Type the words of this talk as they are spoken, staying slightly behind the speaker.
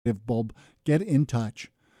bulb, get in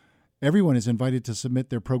touch. Everyone is invited to submit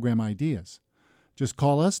their program ideas. Just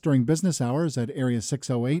call us during business hours at area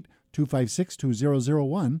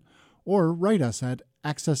 608-256-2001 or write us at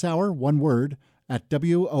accesshour, one word, at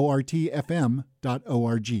wortfm.org.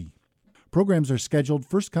 Programs are scheduled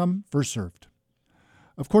first come, first served.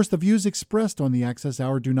 Of course, the views expressed on the Access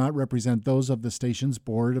Hour do not represent those of the station's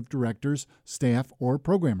board of directors, staff, or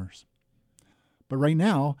programmers. But right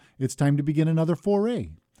now, it's time to begin another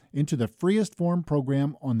foray into the freest form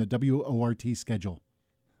program on the WORT schedule,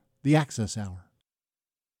 the Access Hour.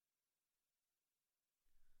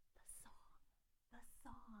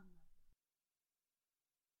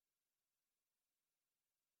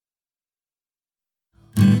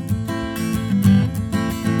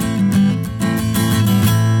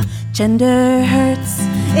 Gender hurts,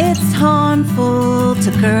 it's harmful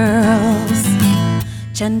to girls.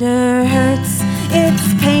 Gender hurts,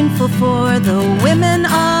 it's painful for the women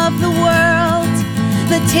of the world.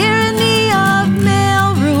 The tyranny of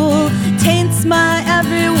male rule taints my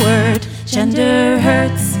every word. Gender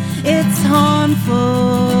hurts, it's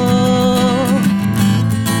harmful.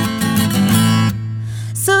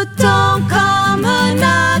 So don't come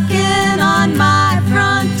a-knocking on my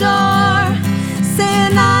front door,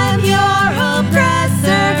 saying I'm your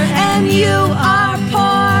oppressor and you are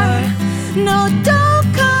poor. No,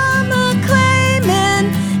 don't come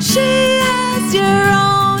a-claiming she has your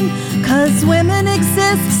own, 'cause women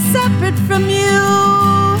exist separate from you.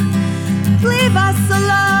 Leave us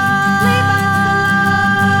alone. Leave us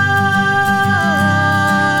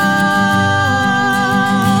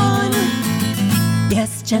alone.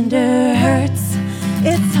 Yes, gender hurts,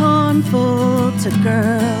 it's harmful to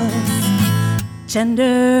girls.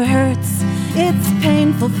 Gender hurts, it's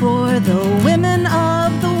painful for the women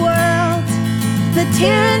of the world. The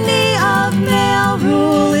tyranny of male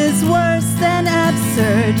rule is worse than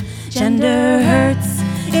absurd. Gender hurts,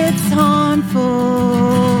 it's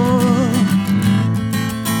harmful.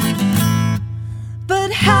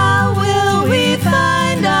 But how will we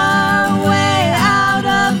find our way out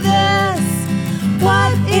of this?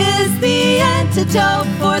 What is the antidote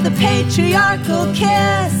for the patriarchal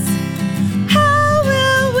kiss?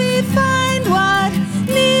 Find what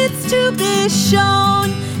needs to be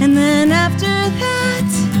shown, and then after that,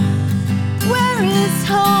 where is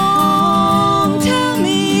home? Tell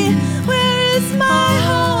me, where is my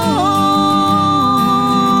home?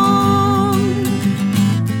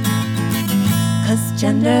 'Cause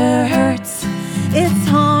gender hurts, it's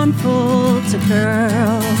harmful to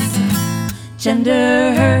girls.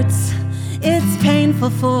 Gender hurts, it's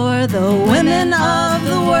painful for the women of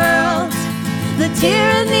the world. The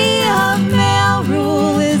tyranny of male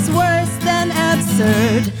rule is worse than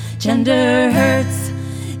absurd. Gender hurts,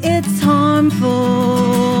 it's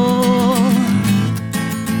harmful.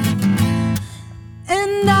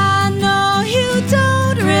 And I know you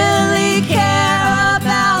don't really care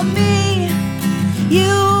about me.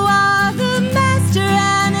 You are the master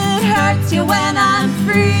and it hurts you when I'm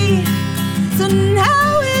free. So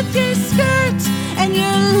now with your skirt and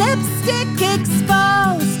your lipstick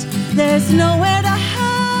exposed, there's nowhere to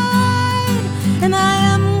hide, and I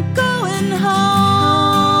am going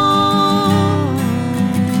home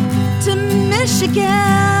to Michigan.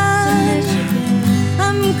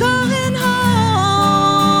 I'm going home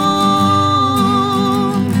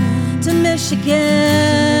to Michigan.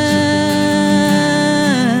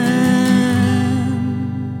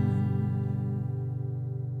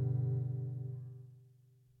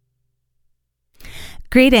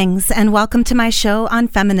 Greetings and welcome to my show on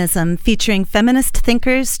feminism, featuring feminist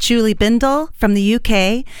thinkers Julie Bindel from the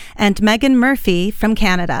UK and Megan Murphy from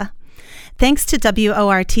Canada. Thanks to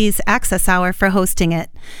WORT's Access Hour for hosting it.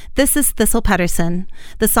 This is Thistle Pedersen.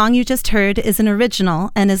 The song you just heard is an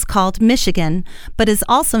original and is called Michigan, but is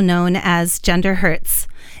also known as Gender Hurts.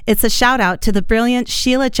 It's a shout out to the brilliant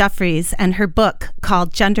Sheila Jeffries and her book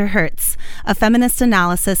called Gender Hurts, a feminist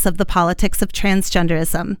analysis of the politics of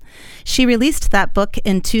transgenderism. She released that book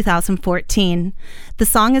in 2014. The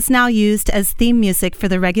song is now used as theme music for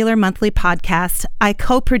the regular monthly podcast I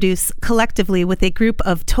co-produce collectively with a group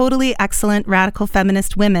of totally excellent radical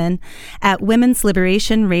feminist women at Women's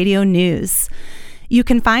Liberation Radio News. You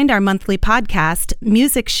can find our monthly podcast,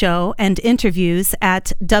 music show, and interviews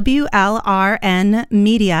at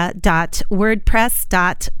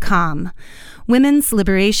wlrnmedia.wordpress.com. Women's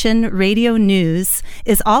Liberation Radio News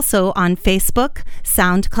is also on Facebook,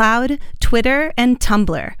 SoundCloud, Twitter, and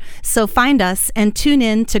Tumblr. So find us and tune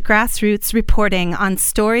in to grassroots reporting on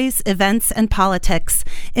stories, events, and politics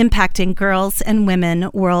impacting girls and women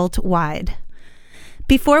worldwide.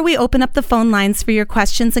 Before we open up the phone lines for your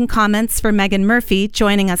questions and comments for Megan Murphy,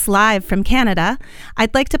 joining us live from Canada,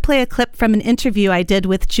 I'd like to play a clip from an interview I did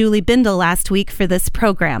with Julie Bindel last week for this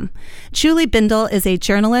program. Julie Bindel is a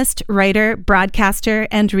journalist, writer, broadcaster,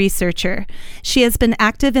 and researcher. She has been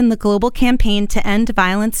active in the global campaign to end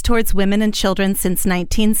violence towards women and children since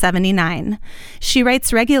 1979. She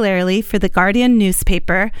writes regularly for The Guardian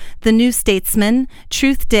newspaper, The New Statesman,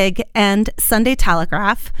 Truthdig, and Sunday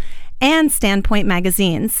Telegraph, and Standpoint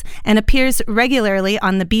magazines, and appears regularly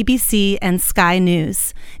on the BBC and Sky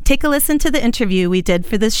News. Take a listen to the interview we did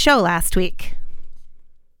for this show last week.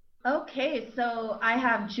 Okay, so I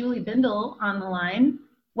have Julie Bindel on the line.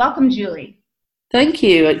 Welcome, Julie. Thank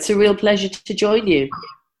you. It's a real pleasure to join you.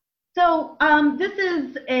 So this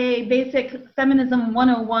is a basic Feminism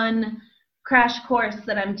 101 crash course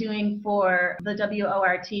that I'm doing for the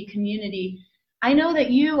WORT community. I know that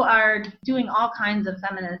you are doing all kinds of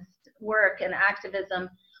feminist work and activism.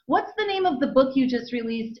 What's the name of the book you just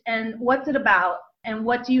released, and what's it about, and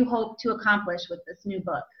what do you hope to accomplish with this new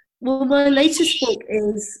book? Well, my latest book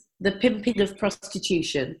is The Pimping of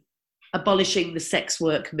Prostitution, Abolishing the Sex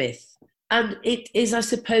Work Myth. And it is, I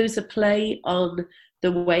suppose, a play on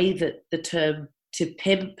the way that the term to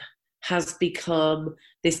pimp has become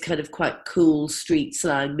this kind of quite cool street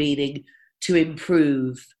slang meaning to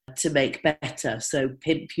improve, to make better. So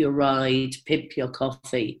pimp your ride, pimp your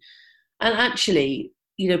coffee. And actually,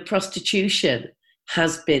 prostitution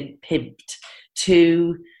has been pimped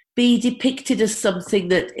to be depicted as something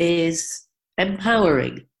that is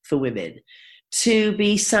empowering for women, to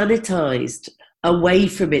be sanitized away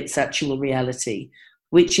from its actual reality,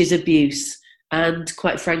 which is abuse and,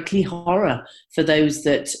 quite frankly, horror for those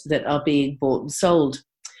that are being bought and sold.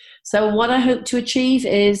 So what I hope to achieve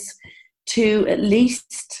is to at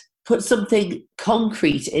least put something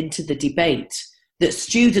concrete into the debate that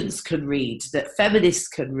students can read, that feminists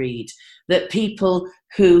can read, that people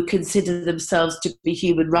who consider themselves to be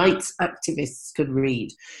human rights activists can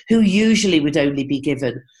read, who usually would only be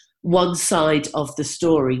given one side of the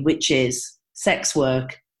story, which is sex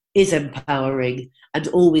work is empowering, and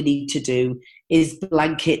all we need to do is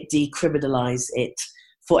blanket decriminalize it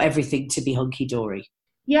for everything to be hunky-dory.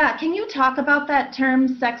 Yeah, can you talk about that term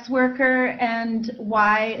sex worker and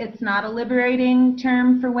why it's not a liberating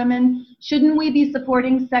term for women? Shouldn't we be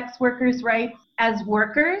supporting sex workers' rights as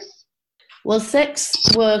workers? Well, sex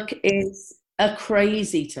work is a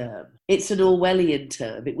crazy term. It's an Orwellian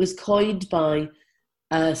term. It was coined by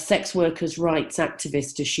a sex workers' rights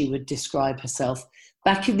activist, as she would describe herself,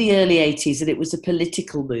 back in the early 80s, and it was a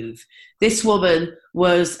political move. This woman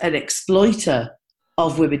was an exploiter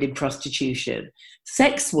of women in prostitution.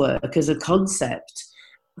 Sex work as a concept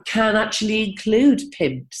can actually include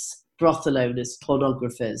pimps, brothel owners,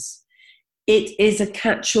 pornographers. It is a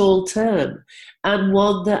catch-all term, and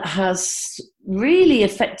one that has really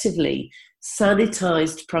effectively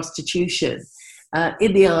sanitized prostitution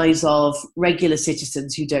in the eyes of regular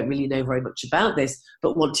citizens who don't really know very much about this,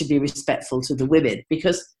 but want to be respectful to the women,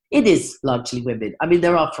 because it is largely women. I mean,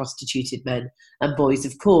 there are prostituted men and boys,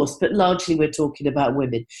 of course, but largely we're talking about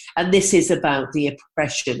women. And this is about the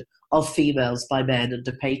oppression of females by men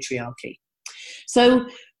under patriarchy. So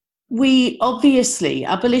we obviously,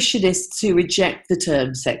 abolitionists who reject the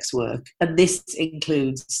term sex work, and this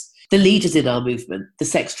includes the leaders in our movement, the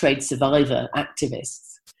sex trade survivor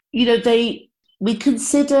activists, we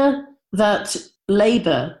consider that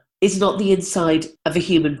labour is not the inside of a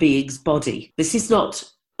human being's body. This is not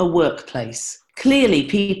a workplace. Clearly,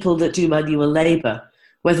 people that do manual labour,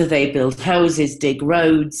 whether they build houses, dig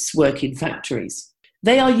roads, work in factories,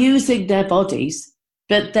 they are using their bodies,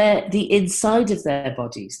 but the inside of their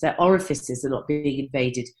bodies, their orifices, are not being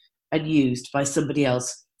invaded and used by somebody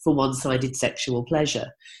else for one-sided sexual pleasure.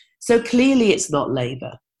 So clearly it's not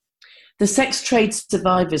labour. The sex trade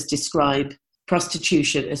survivors describe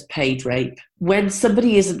prostitution as paid rape. When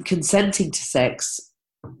somebody isn't consenting to sex,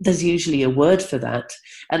 there's usually a word for that.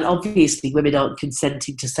 And obviously women aren't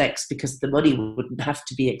consenting to sex because the money wouldn't have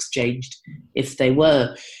to be exchanged if they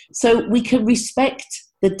were. So we can respect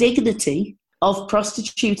the dignity of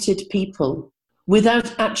prostituted people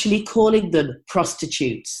without actually calling them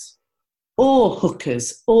prostitutes or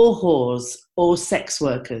hookers or whores or sex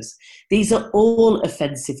workers. These are all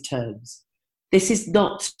offensive terms. This is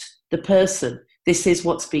not the person. This is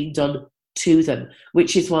what's being done to them,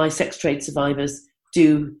 which is why sex trade survivors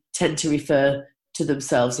do tend to refer to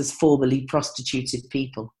themselves as formerly prostituted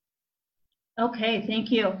people. Okay, thank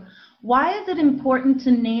you. Why is it important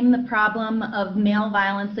to name the problem of male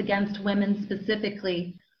violence against women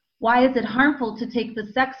specifically? Why is it harmful to take the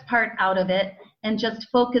sex part out of it and just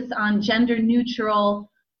focus on gender-neutral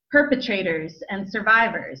perpetrators and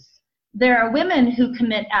survivors. There are women who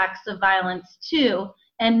commit acts of violence too,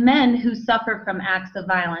 and men who suffer from acts of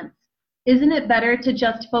violence. Isn't it better to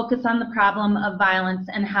just focus on the problem of violence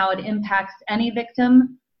and how it impacts any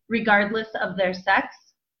victim, regardless of their sex?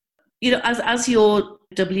 You know, as your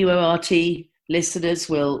WORT listeners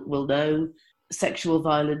will know, sexual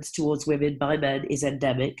violence towards women by men is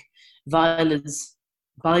endemic. Violence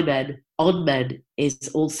by men on men is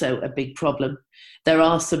also a big problem. There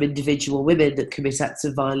are some individual women that commit acts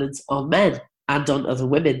of violence on men and on other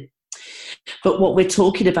women. But what we're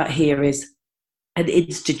talking about here is an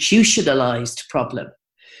institutionalized problem,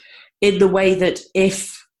 in the way that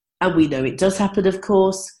if, and we know it does happen, of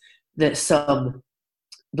course, that some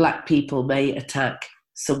black people may attack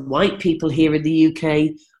some white people here in the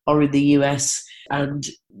UK or in the US and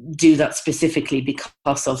do that specifically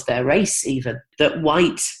because of their race even, that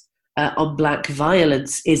white on black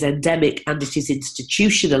violence is endemic and it is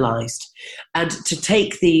institutionalized. And to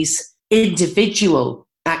take these individual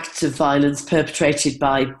acts of violence perpetrated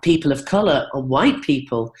by people of colour on white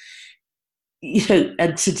people, you know,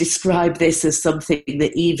 and to describe this as something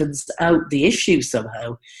that evens out the issue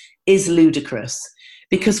somehow is ludicrous.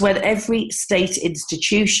 Because when every state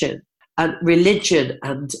institution and religion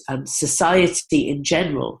and society in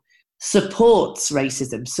general supports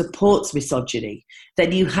racism, supports misogyny,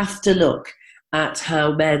 then you have to look at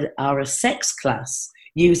how men are a sex class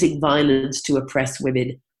using violence to oppress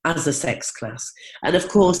women as a sex class. And of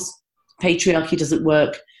course, patriarchy doesn't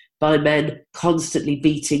work by men constantly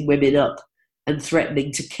beating women up and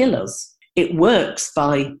threatening to kill us. It works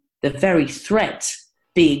by the very threat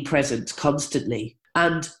being present constantly,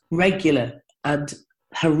 and regular and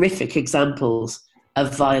horrific examples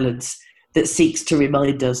of violence that seeks to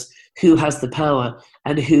remind us who has the power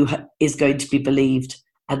and who is going to be believed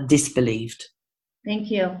and disbelieved. Thank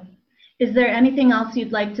you. Is there anything else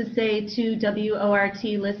you'd like to say to WORT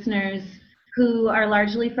listeners who are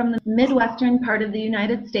largely from the Midwestern part of the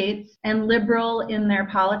United States and liberal in their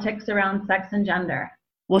politics around sex and gender?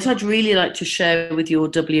 What I'd really like to share with your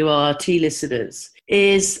WORT listeners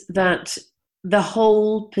is that the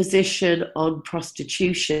whole position on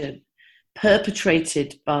prostitution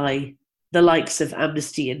perpetrated by the likes of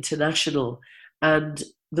Amnesty International and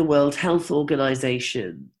the World Health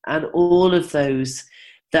Organization and all of those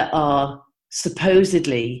that are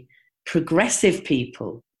supposedly progressive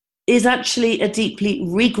people is actually a deeply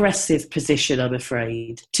regressive position, I'm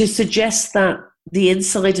afraid. To suggest that the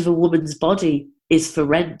inside of a woman's body is for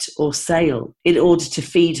rent or sale in order to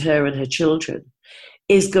feed her and her children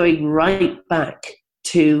is going right back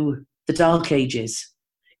to the Dark Ages.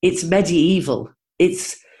 It's medieval.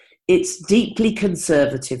 It's deeply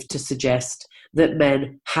conservative to suggest that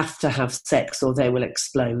men have to have sex or they will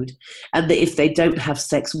explode, and that if they don't have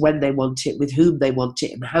sex when they want it, with whom they want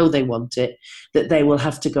it and how they want it, that they will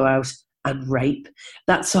have to go out and rape.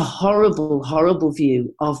 That's a horrible, horrible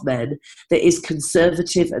view of men that is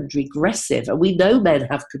conservative and regressive. And we know men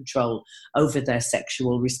have control over their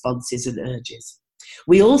sexual responses and urges.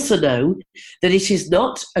 We also know that it is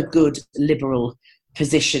not a good liberal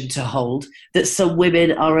position to hold that some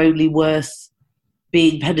women are only worth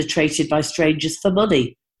being penetrated by strangers for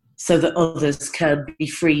money so that others can be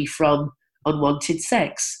free from unwanted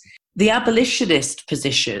sex. The abolitionist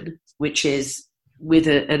position, which is with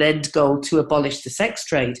an end goal to abolish the sex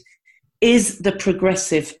trade, is the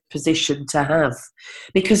progressive position to have,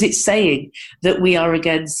 because it's saying that we are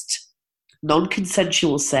against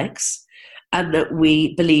non-consensual sex and that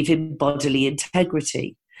we believe in bodily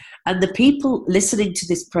integrity. And the people listening to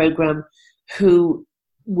this program who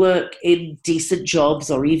work in decent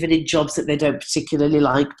jobs or even in jobs that they don't particularly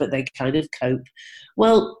like but they kind of cope,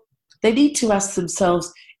 well, they need to ask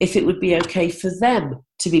themselves if it would be okay for them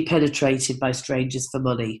to be penetrated by strangers for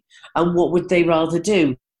money. And what would they rather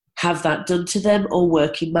do? Have that done to them or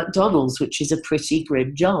work in McDonald's, which is a pretty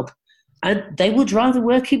grim job? And they would rather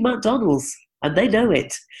work in McDonald's, and they know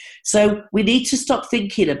it. So we need to stop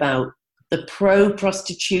thinking about the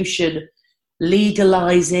pro-prostitution,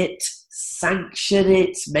 legalise it, sanction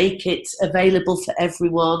it, make it available for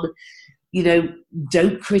everyone,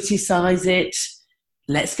 don't criticise it,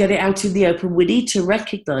 let's get it out in the open. We need to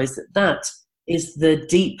recognise that that is the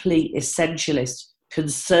deeply essentialist,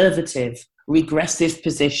 conservative, regressive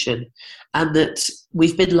position, and that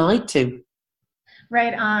we've been lied to.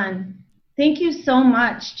 Right on. Thank you so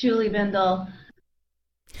much, Julie Bindel.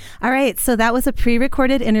 All right, so that was a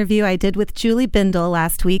pre-recorded interview I did with Julie Bindel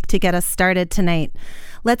last week to get us started tonight.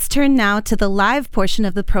 Let's turn now to the live portion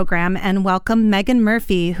of the program and welcome Megan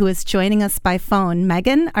Murphy, who is joining us by phone.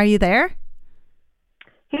 Megan, are you there?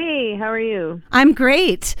 Hey, how are you? I'm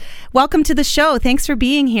great. Welcome to the show. Thanks for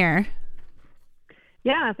being here.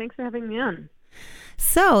 Yeah, thanks for having me on.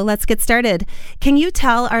 So let's get started. Can you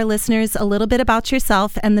tell our listeners a little bit about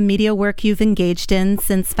yourself and the media work you've engaged in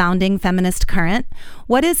since founding Feminist Current?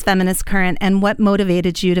 What is Feminist Current and what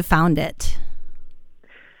motivated you to found it?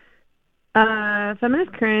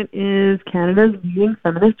 Feminist Current is Canada's leading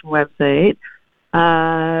feminist website.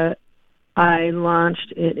 I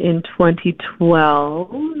launched it in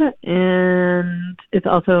 2012, and there's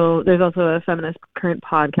also a Feminist Current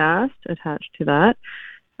podcast attached to that.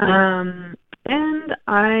 And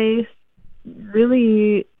I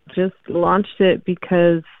really just launched it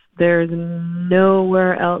because there's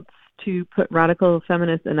nowhere else to put radical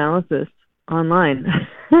feminist analysis online.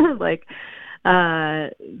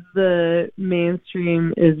 The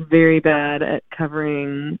mainstream is very bad at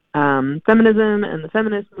covering feminism and the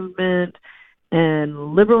feminist movement,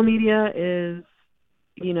 and liberal media is,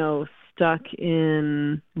 stuck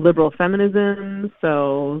in liberal feminism,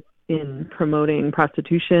 so in promoting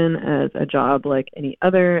prostitution as a job like any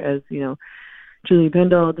other, as, Julie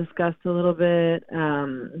Bindel discussed a little bit,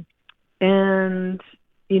 and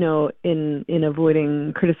in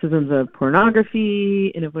avoiding criticisms of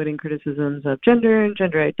pornography, in avoiding criticisms of gender and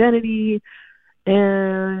gender identity.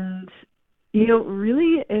 And,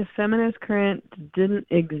 really, if Feminist Current didn't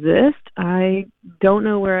exist, I don't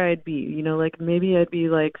know where I'd be. Maybe I'd be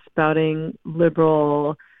spouting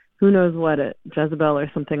liberal, who knows what, at Jezebel or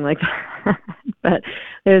something like that. But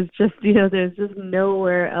there's just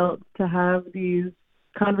nowhere else to have these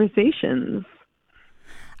conversations.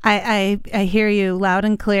 I hear you loud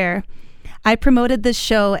and clear. I promoted this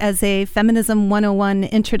show as a Feminism 101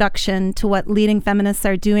 introduction to what leading feminists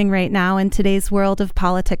are doing right now in today's world of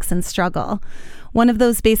politics and struggle. One of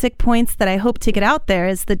those basic points that I hope to get out there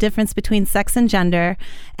is the difference between sex and gender,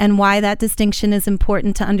 and why that distinction is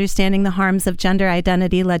important to understanding the harms of gender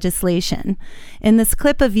identity legislation. In this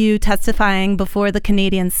clip of you testifying before the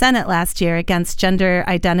Canadian Senate last year against Gender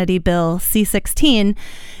Identity Bill C-16,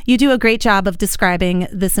 you do a great job of describing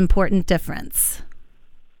this important difference.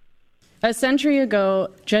 A century ago,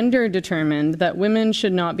 gender determined that women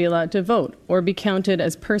should not be allowed to vote or be counted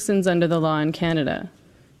as persons under the law in Canada.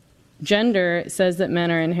 Gender says that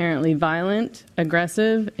men are inherently violent,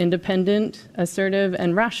 aggressive, independent, assertive,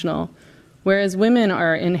 and rational, whereas women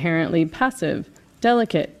are inherently passive,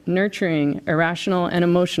 delicate, nurturing, irrational, and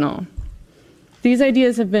emotional. These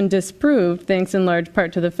ideas have been disproved thanks in large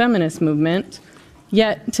part to the feminist movement.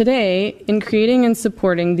 Yet today, in creating and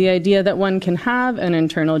supporting the idea that one can have an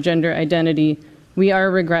internal gender identity, we are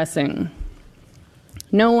regressing.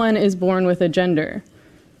 No one is born with a gender.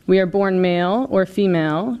 We are born male or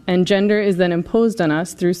female, and gender is then imposed on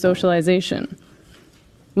us through socialization.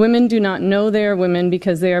 Women do not know they are women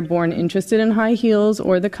because they are born interested in high heels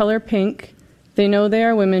or the color pink. They know they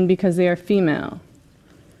are women because they are female.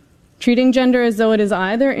 Treating gender as though it is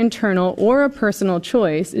either internal or a personal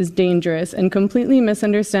choice is dangerous and completely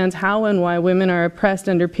misunderstands how and why women are oppressed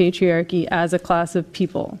under patriarchy as a class of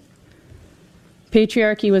people.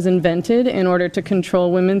 Patriarchy was invented in order to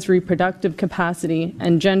control women's reproductive capacity,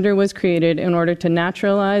 and gender was created in order to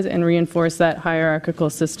naturalize and reinforce that hierarchical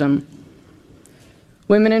system.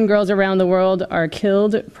 Women and girls around the world are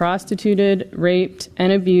killed, prostituted, raped,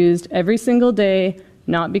 and abused every single day,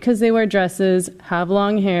 not because they wear dresses, have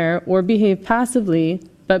long hair, or behave passively,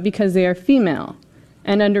 but because they are female.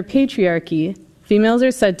 And under patriarchy, females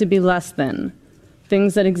are said to be less than,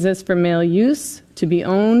 things that exist for male use, to be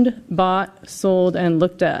owned, bought, sold, and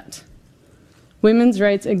looked at. Women's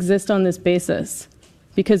rights exist on this basis,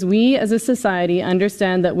 because we as a society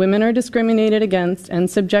understand that women are discriminated against and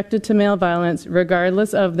subjected to male violence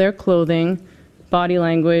regardless of their clothing, body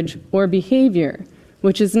language, or behavior,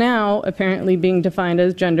 which is now apparently being defined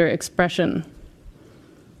as gender expression.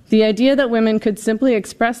 The idea that women could simply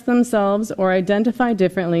express themselves or identify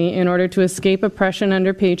differently in order to escape oppression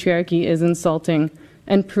under patriarchy is insulting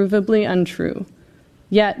and provably untrue.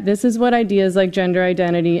 Yet, this is what ideas like gender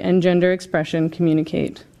identity and gender expression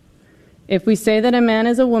communicate. If we say that a man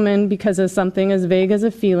is a woman because of something as vague as a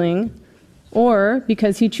feeling, or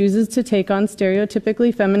because he chooses to take on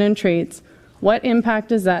stereotypically feminine traits, what impact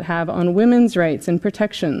does that have on women's rights and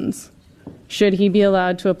protections? Should he be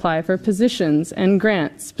allowed to apply for positions and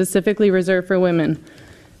grants specifically reserved for women,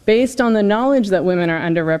 based on the knowledge that women are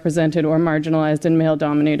underrepresented or marginalized in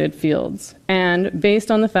male-dominated fields, and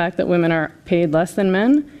based on the fact that women are paid less than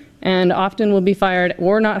men and often will be fired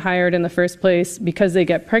or not hired in the first place because they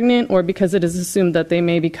get pregnant or because it is assumed that they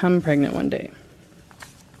may become pregnant one day?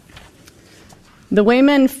 The way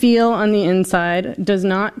men feel on the inside does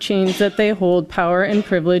not change that they hold power and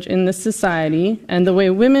privilege in this society, and the way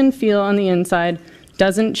women feel on the inside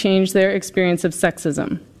doesn't change their experience of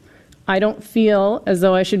sexism. I don't feel as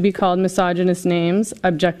though I should be called misogynist names,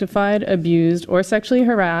 objectified, abused, or sexually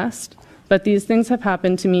harassed, but these things have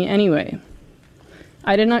happened to me anyway.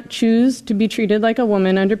 I did not choose to be treated like a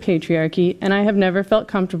woman under patriarchy, and I have never felt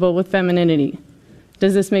comfortable with femininity.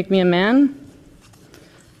 Does this make me a man?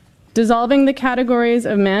 Dissolving the categories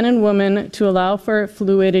of man and woman to allow for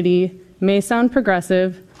fluidity may sound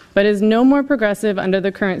progressive, but is no more progressive under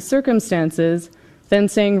the current circumstances than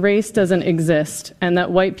saying race doesn't exist and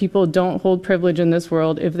that white people don't hold privilege in this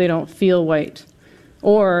world if they don't feel white,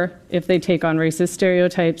 or if they take on racist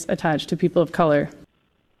stereotypes attached to people of color.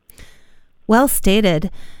 Well stated.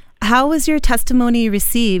 How was your testimony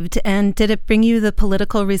received, and did it bring you the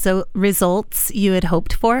political results you had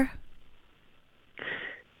hoped for?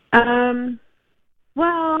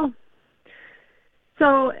 Well,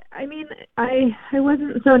 so, I mean, I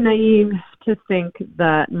wasn't so naive to think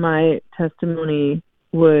that my testimony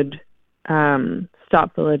would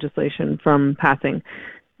stop the legislation from passing.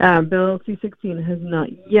 Bill C-16 has not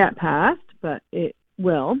yet passed, but it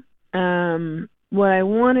will. What I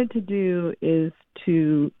wanted to do is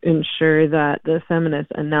to ensure that the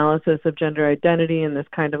feminist analysis of gender identity in this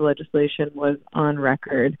kind of legislation was on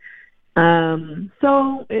record.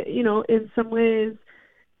 So, in some ways,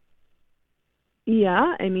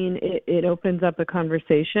 yeah, I mean, it opens up a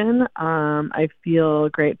conversation. I feel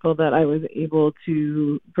grateful that I was able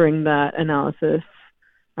to bring that analysis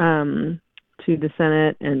to the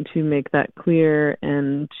Senate and to make that clear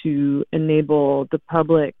and to enable the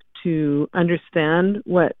public to understand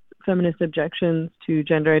what feminist objections to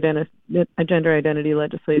gender identity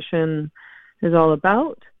legislation is all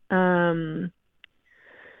about.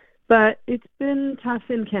 But it's been tough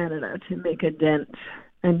in Canada to make a dent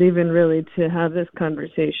and even really to have this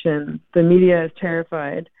conversation. The media is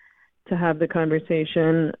terrified to have the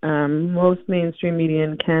conversation. Most mainstream media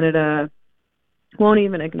in Canada won't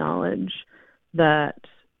even acknowledge that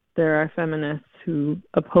there are feminists who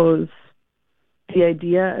oppose the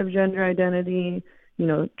idea of gender identity,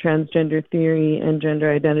 transgender theory and gender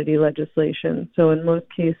identity legislation. So in most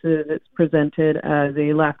cases, it's presented as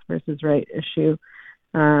a left versus right issue.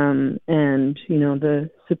 The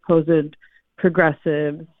supposed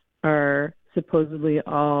progressives are supposedly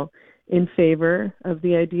all in favor of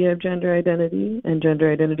the idea of gender identity and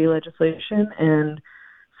gender identity legislation, and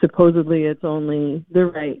supposedly it's only the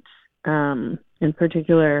right, in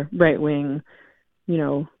particular right-wing,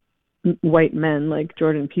 white men like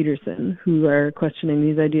Jordan Peterson who are questioning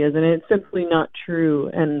these ideas, and it's simply not true.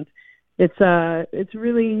 And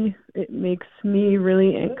it makes me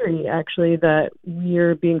really angry, actually, that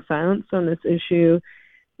we're being silenced on this issue,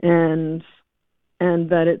 and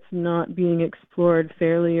that it's not being explored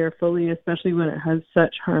fairly or fully, especially when it has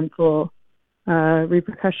such harmful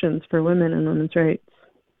repercussions for women and women's rights.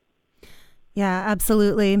 Yeah,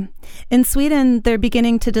 absolutely. In Sweden, they're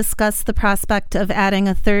beginning to discuss the prospect of adding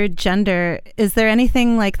a third gender. Is there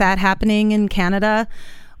anything like that happening in Canada?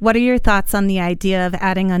 What are your thoughts on the idea of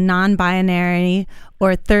adding a non-binary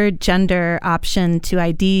or third gender option to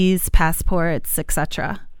IDs, passports,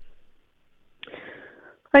 etc.?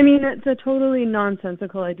 I mean, it's a totally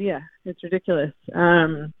nonsensical idea. It's ridiculous.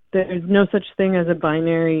 There's no such thing as a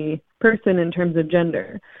binary person in terms of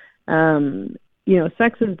gender.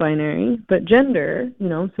 Sex is binary, but gender,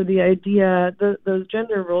 so the idea, those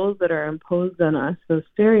gender roles that are imposed on us, those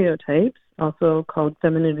stereotypes, also called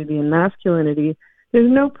femininity and masculinity, there's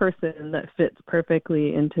no person that fits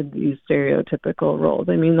perfectly into these stereotypical roles.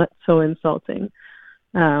 I mean, that's so insulting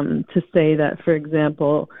to say that, for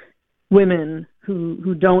example, women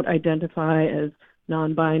who don't identify as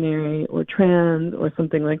non-binary or trans or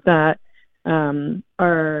something like that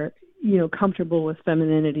are comfortable with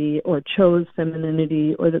femininity or chose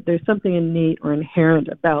femininity, or that there's something innate or inherent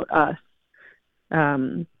about us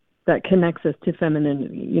that connects us to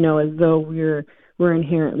femininity, as though we're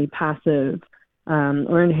inherently passive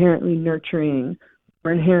or inherently nurturing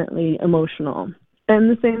or inherently emotional. And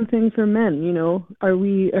the same thing for men, are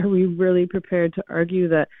we really prepared to argue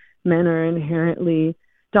that men are inherently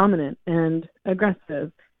dominant and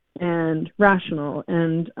aggressive and rational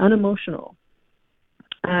and unemotional?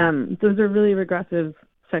 Those are really regressive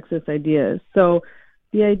sexist ideas. So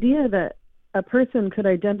the idea that a person could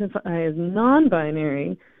identify as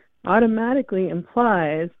non-binary automatically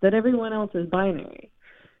implies that everyone else is binary.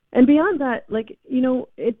 And beyond that,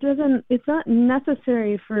 it's not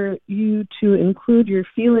necessary for you to include your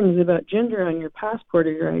feelings about gender on your passport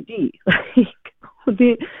or your ID.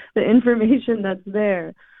 The information that's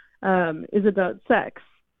there is about sex,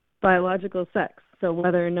 biological sex. So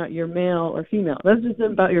whether or not you're male or female, that's just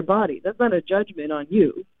about your body. That's not a judgment on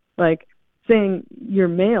you. Like, saying you're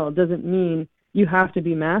male doesn't mean you have to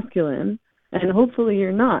be masculine. And hopefully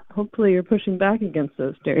you're not. Hopefully you're pushing back against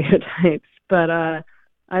those stereotypes. But I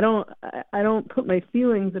don't put my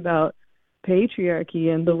feelings about patriarchy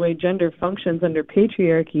and the way gender functions under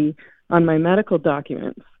patriarchy on my medical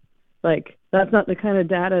documents. Like, that's not the kind of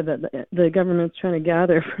data that the government's trying to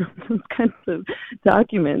gather from those kinds of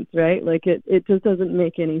documents, right? Like, it just doesn't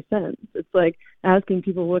make any sense. It's like asking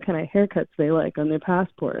people what kind of haircuts they like on their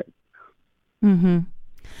passport. Mm-hmm.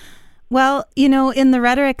 Well, in the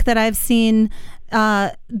rhetoric that I've seen,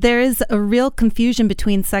 there is a real confusion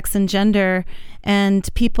between sex and gender, and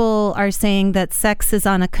people are saying that sex is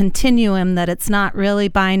on a continuum, that it's not really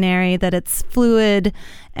binary, that it's fluid,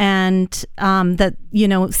 and that,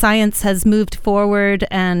 science has moved forward.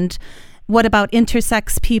 And what about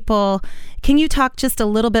intersex people? Can you talk just a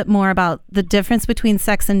little bit more about the difference between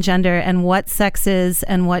sex and gender, and what sex is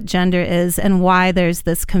and what gender is, and why there's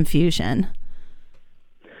this confusion?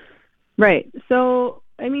 Right. So,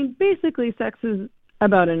 basically sex is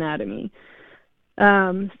about anatomy.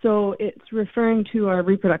 So it's referring to our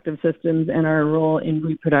reproductive systems and our role in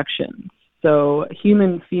reproduction. So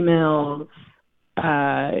human females,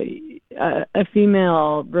 a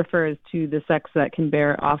female refers to the sex that can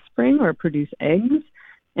bear offspring or produce eggs.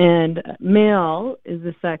 And male is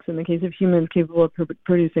the sex, in the case of humans, capable of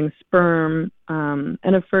producing sperm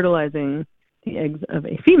and of fertilizing the eggs of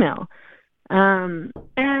a female. And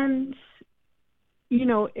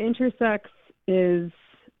intersex is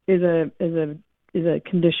a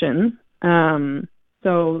condition.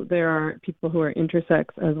 So there are people who are intersex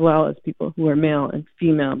as well as people who are male and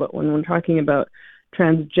female. But when we're talking about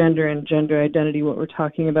transgender and gender identity, what we're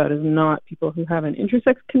talking about is not people who have an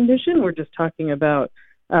intersex condition. We're just talking about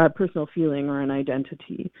personal feeling or an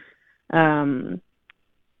identity. And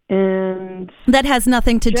that has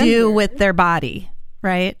nothing to do with their body,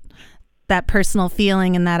 right? That personal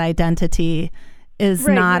feeling and that identity is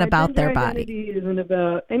not about their body. Identity isn't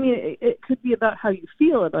about, it could be about how you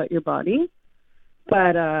feel about your body,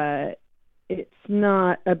 but it's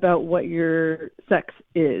not about what your sex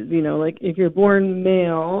is. Like, if you're born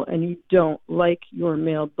male and you don't like your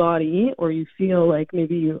male body, or you feel like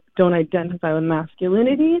maybe you don't identify with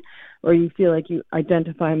masculinity, or you feel like you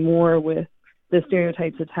identify more with the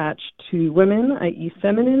stereotypes attached to women, i.e.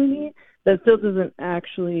 femininity, that still doesn't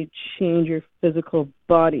actually change your physical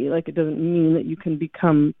body. Like, it doesn't mean that you can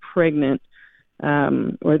become pregnant,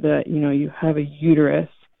 or that, you have a uterus,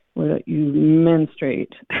 or that you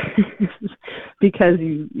menstruate because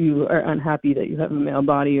you are unhappy that you have a male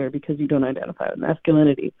body, or because you don't identify with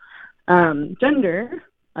masculinity. Gender,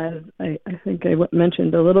 as I think I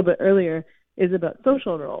mentioned a little bit earlier, is about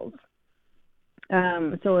social roles.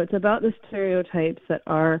 So it's about the stereotypes that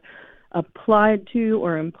are applied to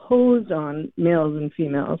or imposed on males and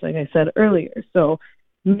females, like I said earlier. So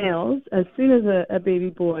males, as soon as a baby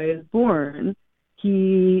boy is born,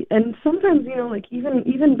 and sometimes,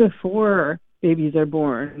 even before babies are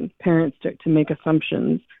born, parents start to make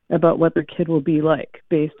assumptions about what their kid will be like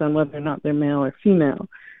based on whether or not they're male or female.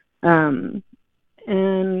 And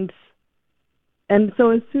so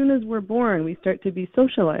as soon as we're born, we start to be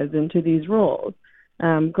socialized into these roles.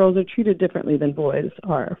 Girls are treated differently than boys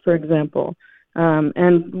are, for example.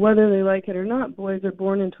 And whether they like it or not, boys are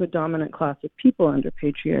born into a dominant class of people under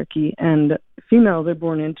patriarchy, and females are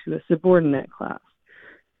born into a subordinate class.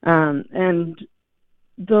 And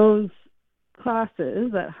those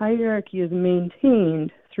classes, that hierarchy, is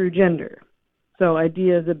maintained through gender. So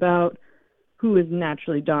ideas about who is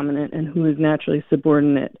naturally dominant and who is naturally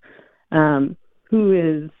subordinate, who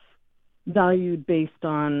is valued based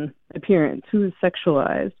on appearance, who is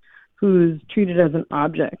sexualized, who's treated as an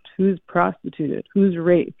object, who's prostituted, who's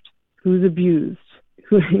raped, who's abused,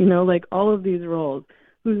 like all of these roles,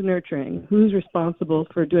 who's nurturing, who's responsible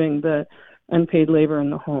for doing the unpaid labor in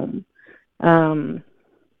the home,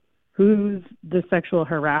 who's the sexual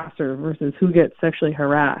harasser versus who gets sexually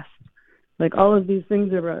harassed. Like, all of these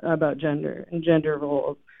things are about gender and gender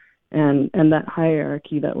roles and that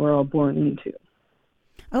hierarchy that we're all born into.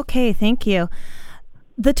 Okay, thank you.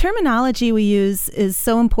 The terminology we use is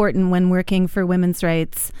so important when working for women's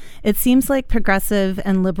rights. It seems like progressive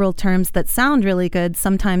and liberal terms that sound really good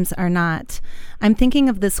sometimes are not. I'm thinking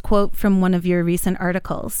of this quote from one of your recent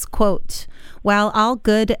articles. Quote, While all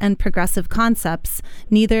good and progressive concepts,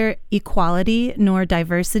 neither equality, nor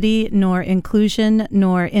diversity, nor inclusion,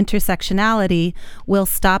 nor intersectionality will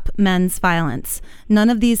stop men's violence. None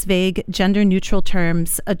of these vague, gender-neutral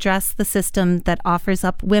terms address the system that offers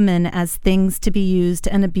up women as things to be used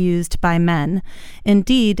and abused by men.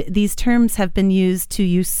 Indeed, these terms have been used to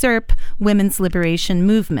usurp women's liberation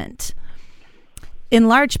movement, in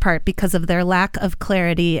large part because of their lack of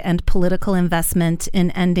clarity and political investment in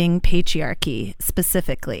ending patriarchy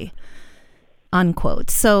specifically, unquote.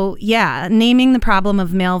 So yeah, naming the problem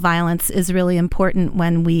of male violence is really important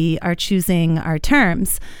when we are choosing our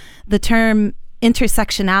terms. The term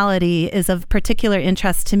intersectionality is of particular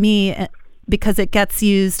interest to me because it gets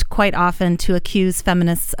used quite often to accuse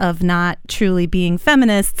feminists of not truly being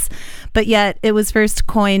feminists, but yet it was first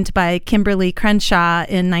coined by Kimberly Crenshaw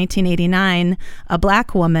in 1989, a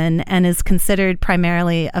Black woman, and is considered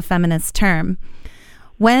primarily a feminist term.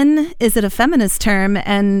 When is it a feminist term,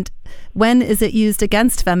 and when is it used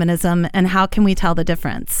against feminism, and how can we tell the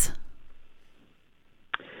difference?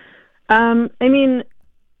 Feminism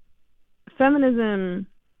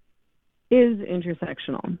is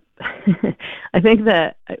intersectional. I think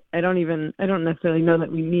that I don't necessarily know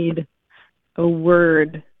that we need a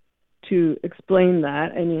word to explain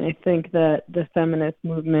that. I think that the feminist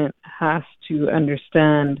movement has to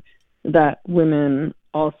understand that women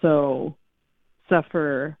also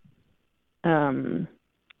suffer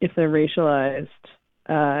if they're racialized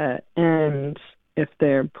and if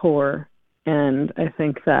they're poor. And I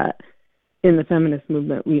think that in the feminist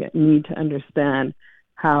movement, we need to understand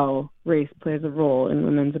how race plays a role in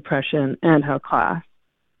women's oppression and how class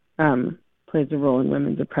plays a role in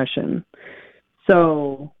women's oppression.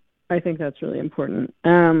 So I think that's really important.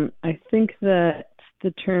 I think that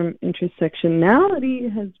the term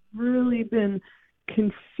intersectionality has really been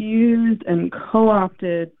confused and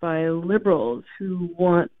co-opted by liberals who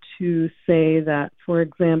want to say that, for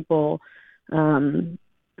example,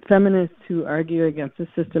 feminists who argue against a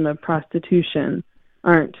system of prostitution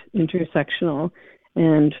aren't intersectional,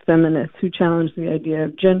 and feminists who challenge the idea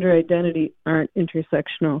of gender identity aren't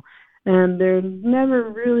intersectional. And they're never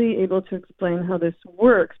really able to explain how this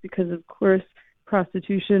works because, of course,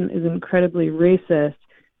 prostitution is incredibly racist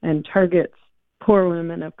and targets poor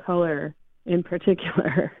women of color in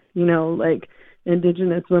particular. Like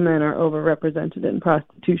Indigenous women are overrepresented in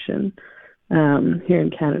prostitution here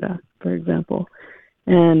in Canada, for example.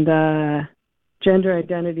 And gender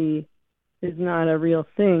identity is not a real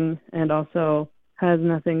thing and also has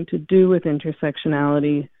nothing to do with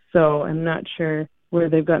intersectionality. So I'm not sure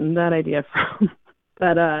where they've gotten that idea from.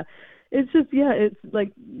 But it's just, it's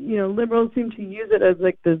like, liberals seem to use it as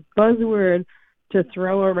like this buzzword to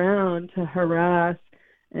throw around to harass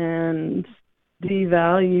and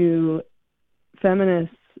devalue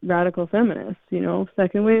feminists, radical feminists,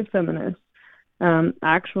 second wave feminists,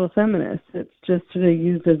 actual feminists. It's just sort of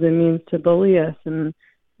used as a means to bully us, and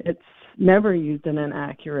it's never used in an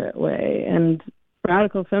accurate way. And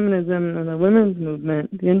radical feminism and the women's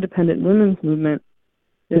movement, the independent women's movement,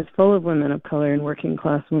 is full of women of color and working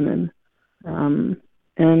class women.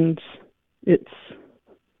 And it's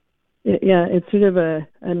sort of a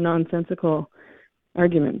nonsensical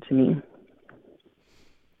argument to me.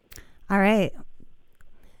 All right.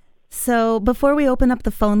 So before we open up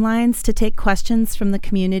the phone lines to take questions from the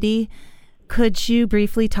community, could you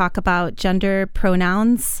briefly talk about gender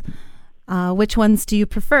pronouns? Which ones do you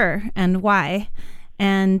prefer and why?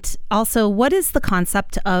 And also, what is the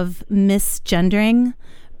concept of misgendering?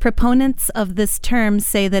 Proponents of this term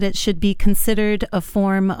say that it should be considered a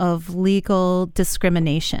form of legal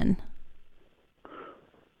discrimination.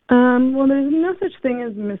 Well, there's no such thing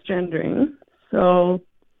as misgendering, so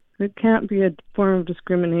it can't be a form of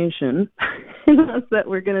discrimination unless that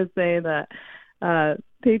we're going to say that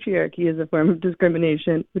patriarchy is a form of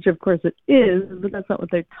discrimination, which of course it is, but that's not what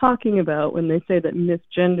they're talking about when they say that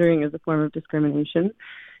misgendering is a form of discrimination.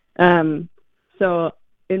 So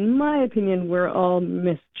in my opinion, we're all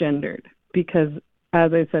misgendered because,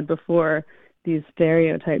 as I said before, these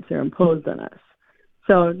stereotypes are imposed on us.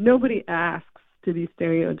 So nobody asks to be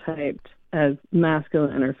stereotyped as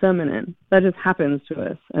masculine or feminine. That just happens to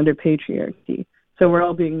us under patriarchy. So we're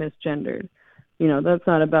all being misgendered. That's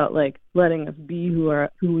not about like letting us be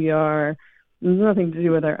who we are. There's nothing to do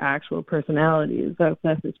with our actual personalities. That's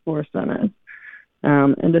just forced on us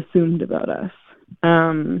and assumed about us.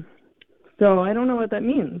 So I don't know what that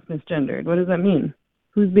means, misgendered. What does that mean?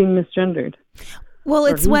 Who's being misgendered? Well,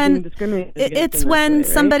 it's when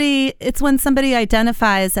somebody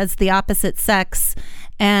identifies as the opposite sex,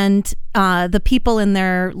 and the people in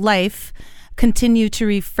their life continue to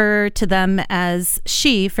refer to them as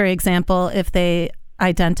she, for example, if they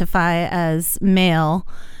identify as male,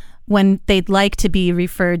 when they'd like to be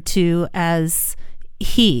referred to as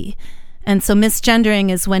he. And so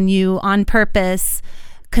misgendering is when you, on purpose,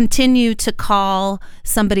 continue to call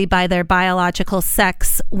somebody by their biological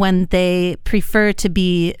sex when they prefer to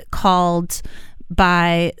be called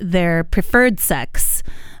by their preferred sex.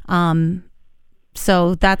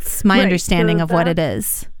 So that's my understanding of what it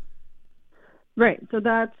is. Right. So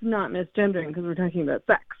that's not misgendering because we're talking about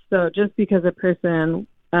sex. So just because a person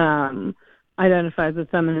identifies with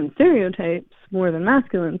feminine stereotypes more than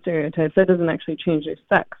masculine stereotypes, that doesn't actually change their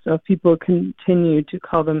sex. So if people continue to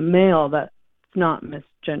call them male, that's not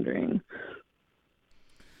misgendering.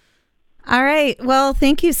 All right. Well,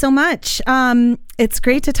 thank you so much. It's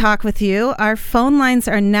great to talk with you. Our phone lines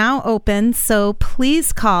are now open, so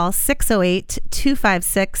please call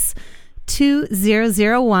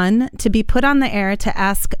 608-256-2001 to be put on the air to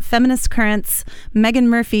ask Feminist Currents Megan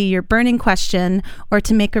Murphy your burning question or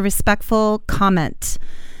to make a respectful comment.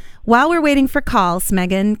 While we're waiting for calls,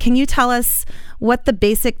 Megan, can you tell us what the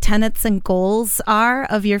basic tenets and goals are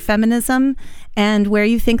of your feminism and where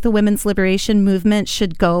you think the women's liberation movement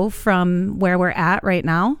should go from where we're at right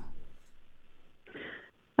now?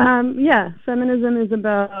 Feminism is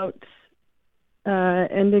about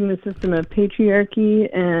ending the system of patriarchy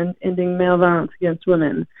and ending male violence against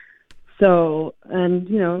women. So, and,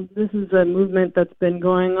 this is a movement that's been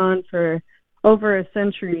going on for over a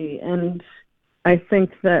century, and I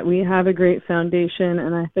think that we have a great foundation,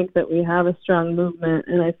 and I think that we have a strong movement,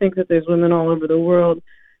 and I think that there's women all over the world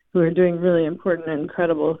who are doing really important and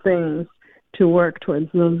incredible things to work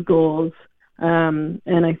towards those goals.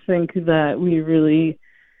 And I think that we really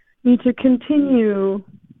need to continue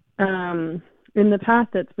in the path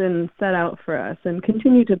that's been set out for us and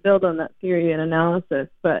continue to build on that theory and analysis,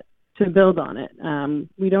 but to build on it.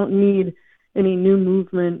 We don't need any new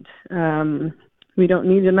movement. We don't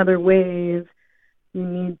need another wave. We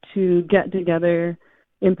need to get together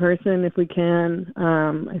in person if we can.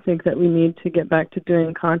 I think that we need to get back to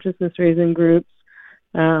doing consciousness-raising groups.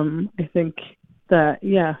 I think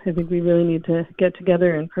we really need to get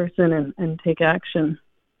together in person and take action.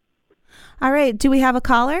 All right. Do we have a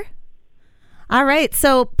caller? All right.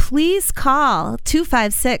 So please call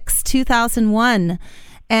 256-2001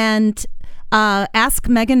 and ask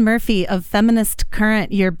Megan Murphy of Feminist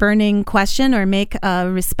Current your burning question or make a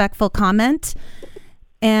respectful comment.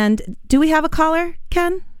 And do we have a caller,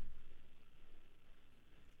 Ken?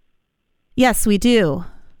 Yes, we do.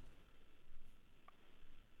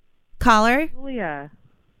 Caller? Julia.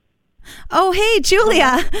 Oh, hey,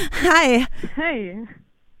 Julia. Hi. Hey.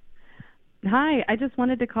 Hi. I just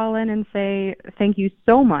wanted to call in and say thank you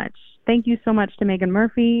so much. Thank you so much to Megan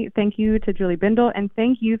Murphy. Thank you to Julie Bindel. And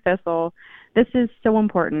thank you, Thistle. This is so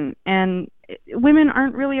important. And women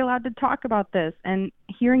aren't really allowed to talk about this. And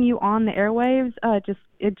hearing you on the airwaves,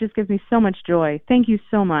 it just gives me so much joy. Thank you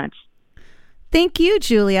so much. Thank you,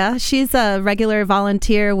 Julia. She's a regular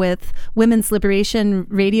volunteer with Women's Liberation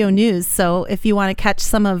Radio News. So if you want to catch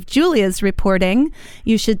some of Julia's reporting,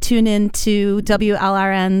 you should tune in to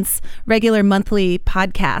WLRN's regular monthly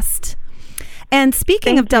podcast. And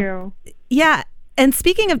speaking of WLRN,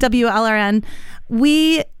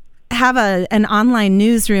 we have an online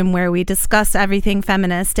newsroom where we discuss everything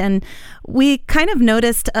feminist, and we kind of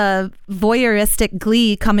noticed a voyeuristic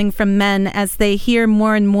glee coming from men as they hear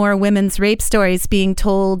more and more women's rape stories being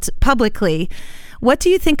told publicly. What do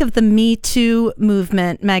you think of the Me Too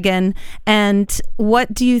movement, Megan? And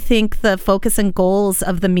what do you think the focus and goals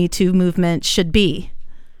of the Me Too movement should be?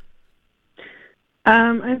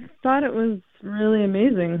 I thought it was really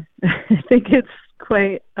amazing. I think it's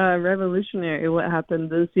quite revolutionary what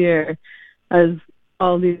happened this year as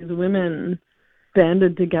all these women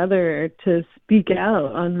banded together to speak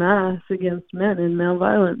out en masse against men and male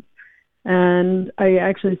violence. And I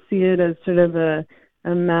actually see it as sort of a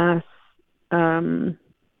mass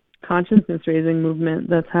consciousness-raising movement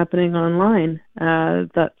that's happening online.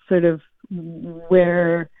 That's sort of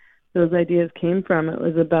where those ideas came from. It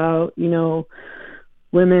was about,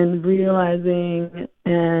 women realizing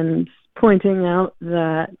and pointing out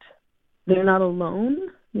that they're not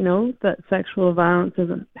alone, that sexual violence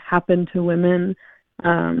doesn't happen to women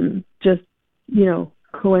just,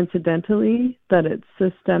 coincidentally, that it's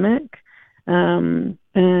systemic, and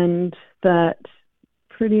that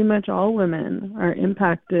pretty much all women are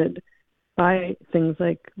impacted by things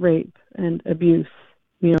like rape and abuse,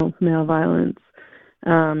 male violence.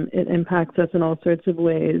 It impacts us in all sorts of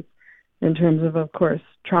ways in terms of course,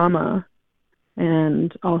 trauma,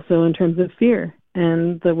 and also in terms of fear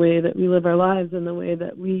and the way that we live our lives and the way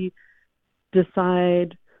that we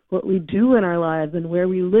decide what we do in our lives and where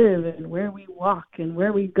we live and where we walk and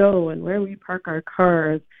where we go and where we park our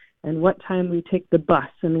cars and what time we take the bus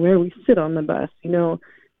and where we sit on the bus.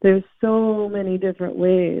 There's so many different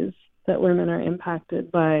ways that women are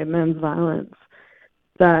impacted by men's violence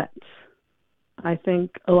that I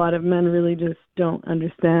think a lot of men really just don't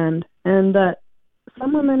understand, and that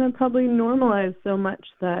some women have probably normalized so much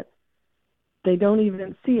that they don't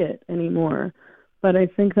even see it anymore. But I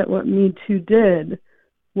think that what Me Too did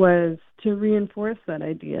was to reinforce that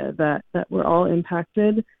idea that we're all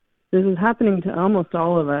impacted. This is happening to almost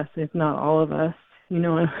all of us, if not all of us.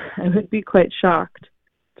 I would be quite shocked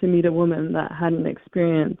to meet a woman that hadn't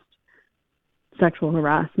experienced sexual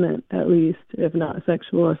harassment, at least, if not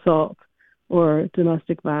sexual assault or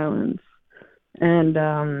domestic violence. And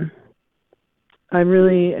I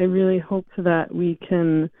really hope that we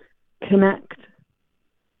can connect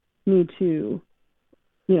Me Too,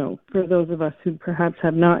 for those of us who perhaps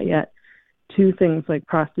have not yet, to things like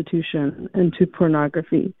prostitution and to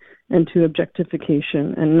pornography and to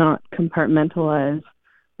objectification, and not compartmentalize,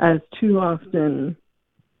 as too often,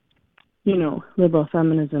 liberal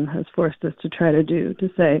feminism has forced us to try to do, to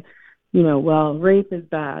say, well, rape is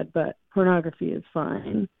bad, but pornography is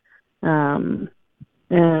fine. And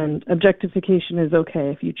objectification is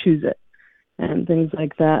okay if you choose it, and things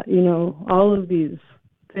like that. All of these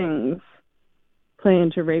things play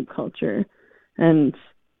into rape culture, and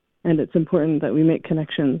it's important that we make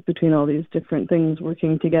connections between all these different things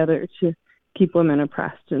working together to keep women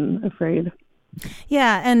oppressed and afraid.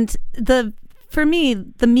 Yeah, and for me,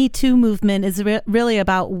 the Me Too movement is really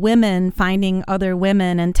about women finding other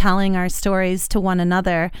women and telling our stories to one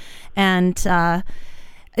another. And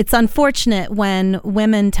it's unfortunate when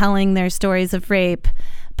women telling their stories of rape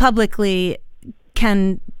publicly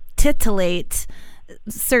can titillate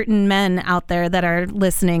certain men out there that are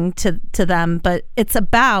listening to them. But it's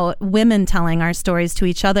about women telling our stories to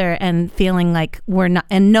each other and feeling like we're not,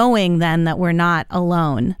 and knowing then that we're not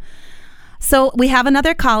alone. So we have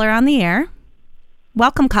another caller on the air.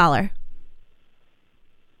 Welcome, caller.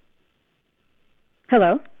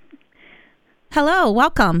 Hello. Hello,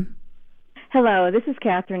 welcome. Hello, this is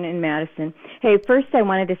Catherine in Madison. Hey, first I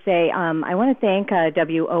wanted to say I want to thank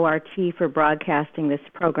WORT for broadcasting this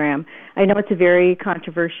program. I know it's a very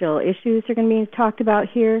controversial issues are going to be talked about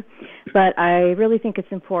here, but I really think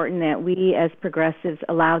it's important that we as progressives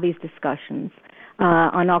allow these discussions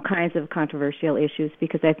on all kinds of controversial issues,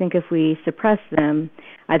 because I think if we suppress them,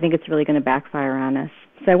 I think it's really going to backfire on us.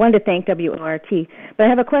 So I wanted to thank WORT. But I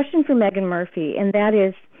have a question for Megan Murphy, and that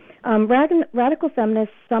is, radical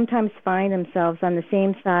feminists sometimes find themselves on the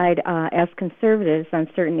same side as conservatives on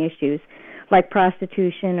certain issues, like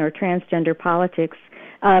prostitution or transgender politics,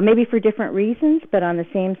 maybe for different reasons, but on the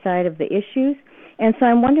same side of the issues. And so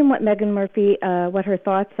I'm wondering what Megan Murphy, what her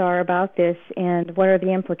thoughts are about this, and what are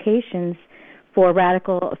the implications for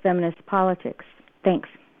radical feminist politics. Thanks.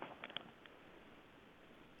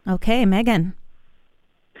 Okay, Megan.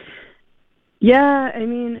 Yeah, I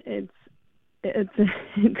mean, it's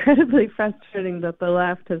incredibly frustrating that the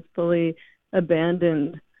left has fully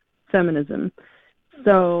abandoned feminism.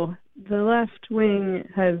 So the left wing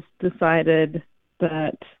has decided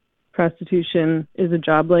that prostitution is a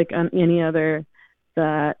job like any other,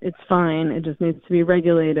 that it's fine, it just needs to be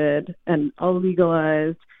regulated and all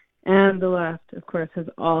legalized. And the left, of course, has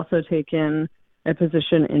also taken a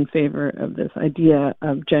position in favor of this idea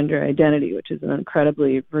of gender identity, which is an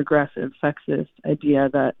incredibly regressive, sexist idea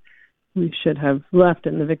that we should have left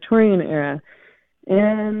in the Victorian era.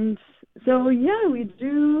 And so, yeah, we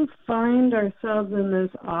do find ourselves in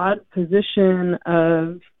this odd position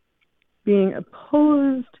of being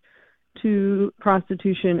opposed to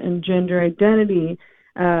prostitution and gender identity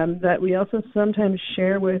that we also sometimes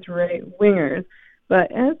share with right-wingers. But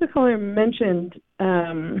as the caller mentioned,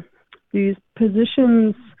 these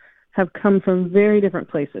positions have come from very different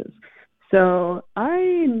places. So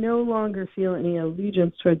I no longer feel any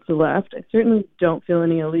allegiance towards the left. I certainly don't feel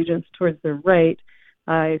any allegiance towards the right.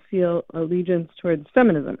 I feel allegiance towards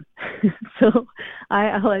feminism. So I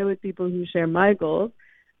ally with people who share my goals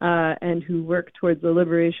and who work towards the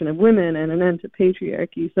liberation of women and an end to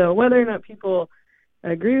patriarchy. So whether or not people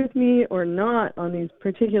agree with me or not on these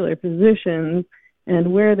particular positions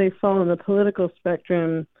and where they fall on the political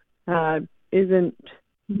spectrum isn't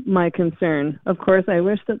my concern. Of course, I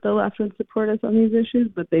wish that the left would support us on these issues,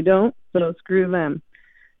 but they don't, so screw them.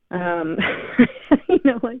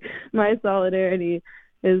 Like my solidarity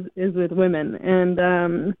is with women.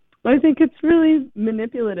 And I think it's really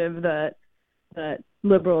manipulative that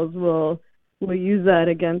liberals will will use that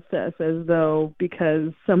against us as though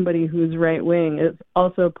because somebody who's right-wing is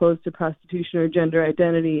also opposed to prostitution or gender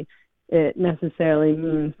identity, it necessarily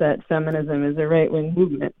means that feminism is a right-wing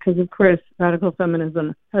movement. Because, of course, radical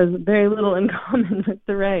feminism has very little in common with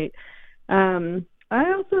the right.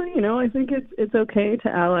 I also, I think it's okay to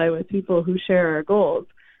ally with people who share our goals.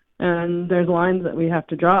 And there's lines that we have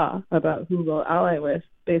to draw about who we'll ally with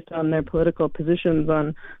based on their political positions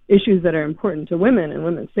on issues that are important to women and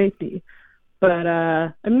women's safety. But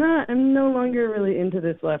I'm no longer really into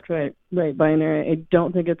this left-right binary. I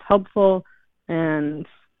don't think it's helpful, and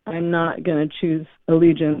I'm not going to choose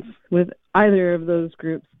allegiance with either of those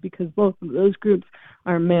groups because both of those groups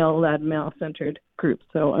are male-led, male-centered groups.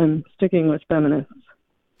 So I'm sticking with feminists.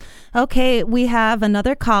 Okay, we have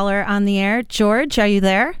another caller on the air. George, are you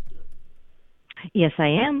there? Yes, I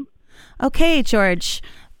am. Okay, George,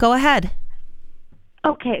 go ahead.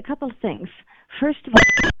 Okay, a couple of things. First of all,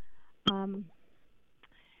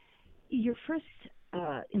 your first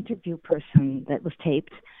interview person that was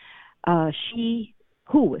taped, she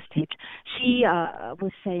was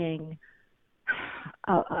saying,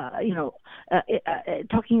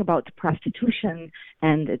 talking about prostitution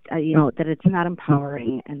and that it's not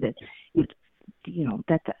empowering, and that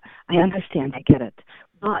that I understand, I get it,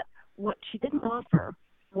 but what she didn't offer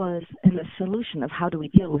was a solution of how do we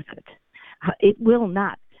deal with it. It will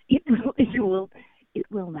not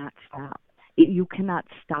stop. You cannot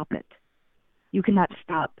stop it. You cannot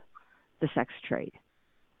stop the sex trade.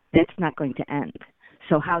 That's not going to end.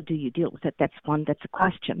 So how do you deal with it? That's a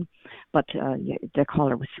question. But the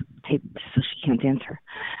caller was taped, so she can't answer.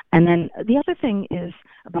 And then the other thing is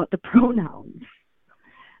about the pronouns.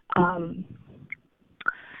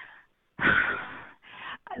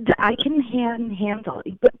 I can handle,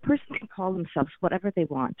 but a person can call themselves whatever they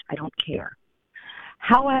want. I don't care.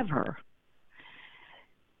 However,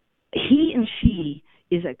 he and she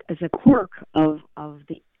is a quirk of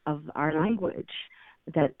our language,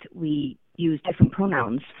 that we use different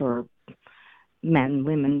pronouns for men,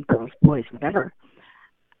 women, girls, boys, whatever.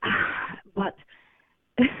 But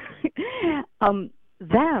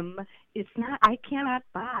them, it's not. I cannot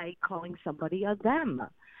buy calling somebody a them,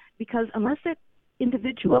 because unless that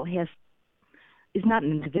individual is not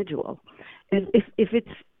an individual, if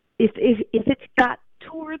it's got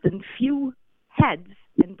two or than few heads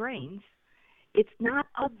and brains, it's not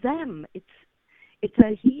a them. It's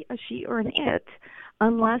a he, a she, or an it,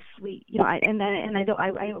 unless we, I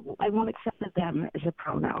won't accept the them as a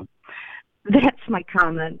pronoun. That's my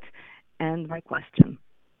comment and my question.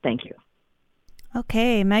 Thank you.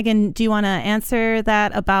 Okay, Megan, do you want to answer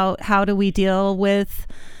that about how do we deal with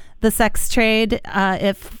the sex trade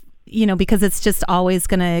if, because it's just always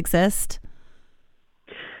going to exist?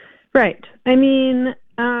 Right. I mean,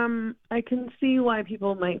 I can see why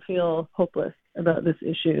people might feel hopeless about this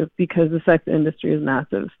issue because the sex industry is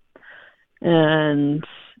massive and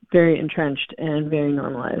very entrenched and very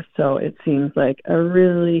normalized. So it seems like a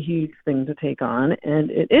really huge thing to take on, and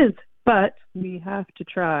it is. But we have to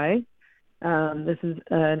try. This is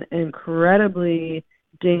an incredibly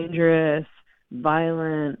dangerous,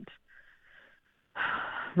 violent,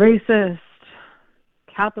 racist,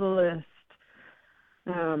 capitalist,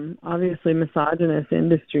 obviously misogynist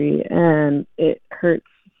industry, and it hurts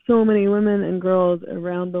so many women and girls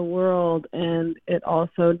around the world, and it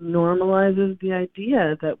also normalizes the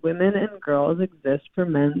idea that women and girls exist for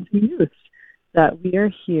men's use, that we are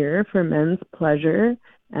here for men's pleasure,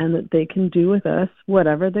 and that they can do with us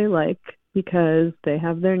whatever they like because they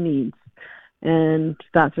have their needs. And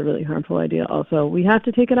that's a really harmful idea also. We have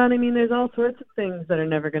to take it on. I mean, there's all sorts of things that are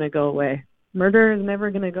never going to go away. Murder is never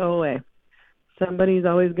going to go away. Somebody's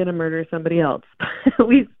always going to murder somebody else.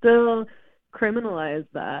 We still criminalize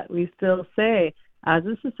that. We still say, as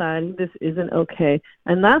a society, this isn't okay.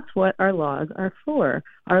 And that's what our laws are for.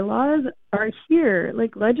 Our laws are here,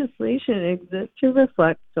 like legislation exists to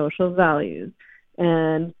reflect social values.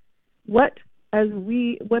 And what are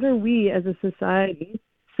we as a society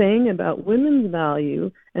saying about women's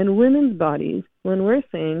value and women's bodies when we're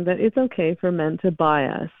saying that it's okay for men to buy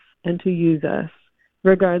us and to use us,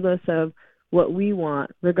 regardless of what we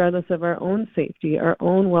want, regardless of our own safety, our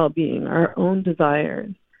own well-being, our own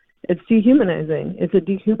desires? It's dehumanizing. It's a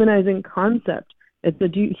dehumanizing concept. It's a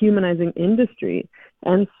dehumanizing industry.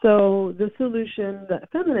 And so the solution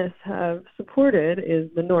that feminists have supported is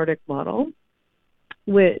the Nordic model,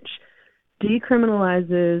 which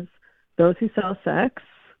decriminalizes those who sell sex,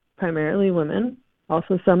 primarily women,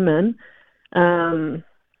 also some men,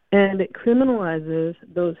 and it criminalizes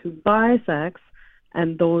those who buy sex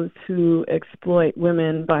and those who exploit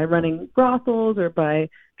women by running brothels or by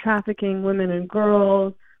trafficking women and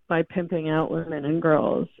girls, by pimping out women and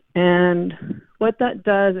girls. And what that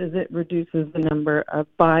does is it reduces the number of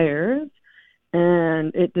buyers,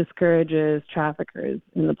 and it discourages traffickers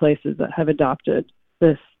in the places that have adopted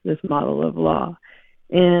this model of law.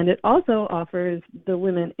 And it also offers the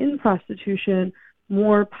women in prostitution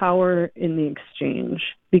more power in the exchange,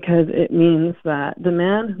 because it means that the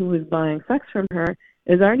man who is buying sex from her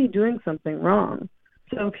is already doing something wrong.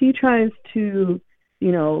 So if he tries to,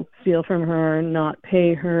 steal from her, not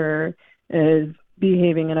pay her, is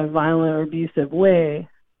behaving in a violent or abusive way,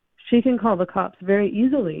 she can call the cops very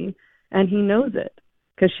easily, and he knows it,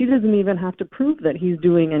 because she doesn't even have to prove that he's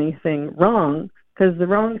doing anything wrong, because the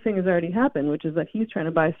wrong thing has already happened, which is that he's trying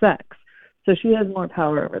to buy sex. So she has more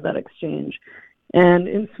power over that exchange. And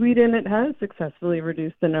in Sweden, it has successfully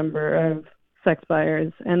reduced the number of sex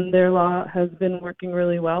buyers, and their law has been working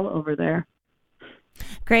really well over there.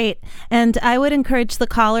 Great. And I would encourage the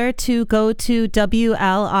caller to go to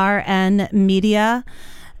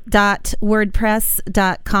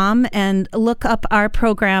WLRNmedia.wordpress.com and look up our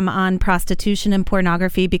program on prostitution and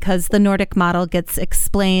pornography, because the Nordic model gets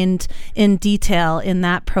explained in detail in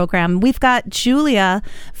that program. We've got Julia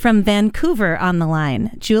from Vancouver on the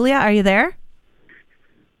line. Julia, are you there?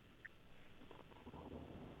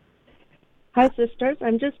 Hi, sisters.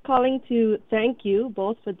 I'm just calling to thank you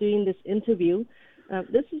both for doing this interview.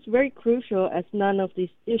 This is very crucial, as none of these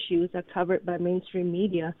issues are covered by mainstream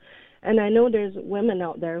media. And I know there's women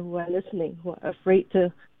out there who are listening, who are afraid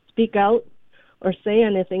to speak out or say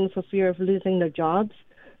anything for fear of losing their jobs.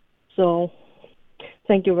 So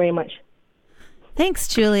thank you very much. Thanks,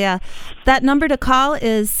 Julia. That number to call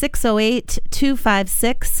is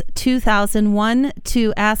 608-256-2001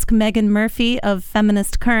 to ask Megan Murphy of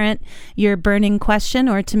Feminist Current your burning question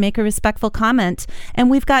or to make a respectful comment.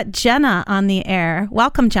 And we've got Jenna on the air.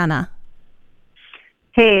 Welcome, Jenna.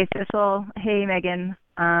 Hey, Thistle. Hey, Megan.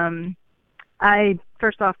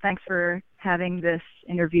 First off, thanks for having this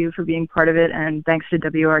interview, for being part of it, and thanks to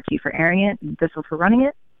WORT for airing it and Thistle for running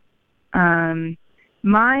it.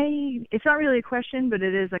 It's not really a question, but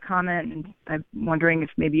it is a comment, and I'm wondering if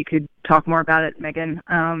maybe you could talk more about it, Megan.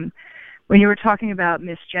 When you were talking about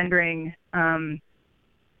misgendering,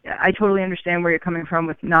 I totally understand where you're coming from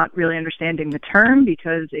with not really understanding the term,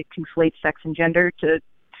 because it conflates sex and gender to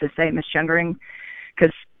say misgendering,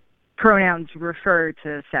 because pronouns refer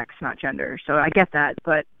to sex, not gender. So I get that,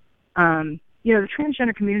 but the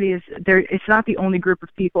transgender community it's not the only group of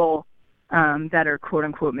people that are quote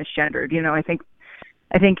unquote misgendered.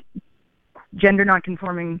 I think gender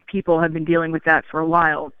nonconforming people have been dealing with that for a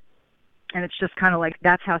while, and it's just kind of like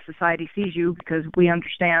that's how society sees you, because we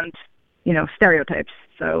understand, stereotypes.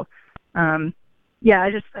 So, I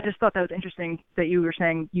just thought that was interesting that you were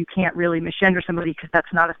saying you can't really misgender somebody because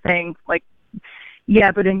that's not a thing. Like,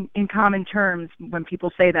 yeah, but in common terms, when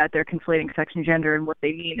people say that, they're conflating sex and gender, and what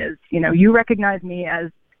they mean is, you recognize me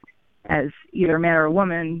as either a man or a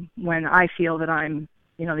woman when I feel that I'm,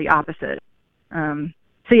 the opposite.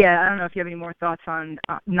 So yeah, I don't know if you have any more thoughts on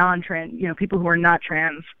non-trans, people who are not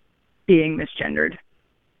trans being misgendered.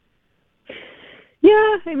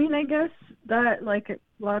 Yeah, I guess that, like,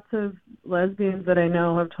 lots of lesbians that I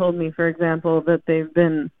know have told me, for example, that they've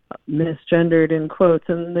been misgendered in quotes,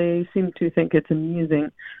 and they seem to think it's amusing.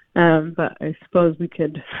 But I suppose we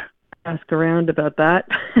could ask around about that.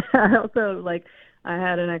 I also, I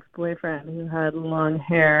had an ex-boyfriend who had long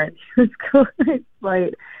hair, and he was quite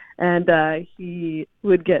slight, and he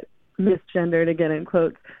would get misgendered, again in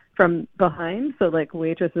quotes, from behind. So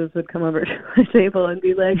waitresses would come over to the table and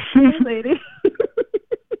be like, "Hey, lady."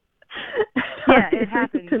 Yeah, it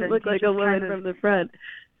happens. Couldn't look like a woman from the front.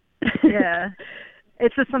 Yeah.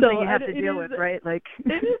 It's just something you have to deal with, right? It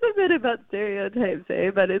is a bit about stereotypes,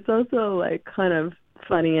 but it's also kind of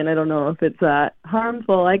funny, and I don't know if it's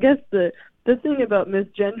harmful. I guess the thing about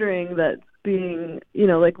misgendering that's being,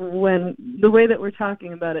 when the way that we're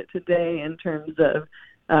talking about it today in terms of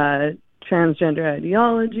transgender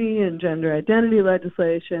ideology and gender identity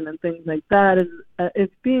legislation and things like that is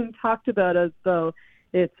it's being talked about as though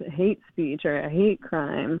it's hate speech or a hate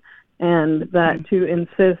crime, and that to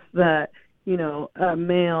insist that a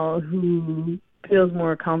male who feels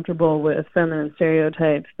more comfortable with feminine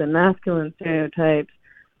stereotypes than masculine stereotypes,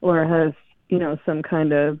 or has some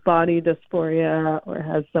kind of body dysphoria, or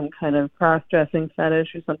has some kind of cross-dressing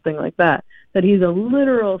fetish or something like that, that he's a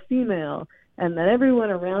literal female, and that everyone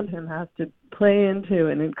around him has to play into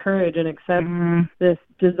and encourage and accept this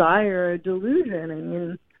desire or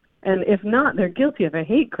delusion. And if not, they're guilty of a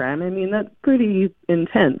hate crime. That's pretty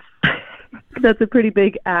intense. That's a pretty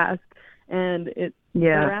big ask, and it's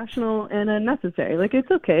irrational and unnecessary.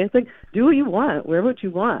 It's okay. It's do what you want, wear what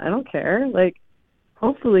you want. I don't care.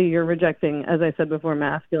 hopefully you're rejecting, as I said before,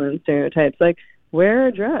 masculine stereotypes. Like, wear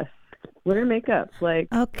a dress, wear makeup, like,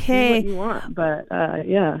 okay, do what you want. But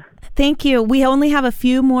yeah. Thank you. We only have a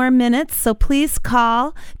few more minutes, so please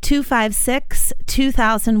call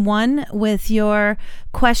 256-2001 with your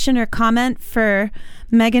question or comment for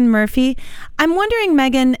Megan Murphy. I'm wondering,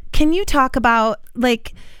 Megan, can you talk about,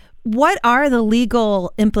 like, what are the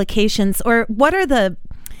legal implications, or what are the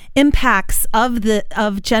impacts of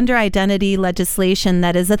gender identity legislation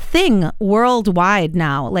that is a thing worldwide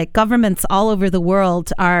now? Like, governments all over the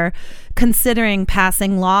world are considering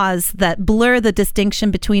passing laws that blur the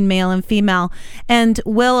distinction between male and female and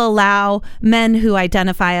will allow men who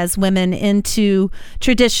identify as women into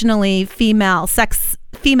traditionally female sex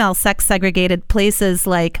segregated places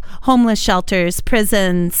like homeless shelters,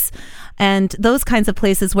 prisons, and those kinds of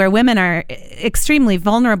places where women are extremely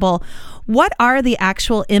vulnerable. What are the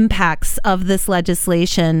actual impacts of this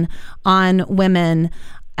legislation on women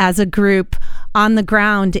as a group on the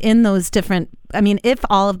ground in those different, I mean, if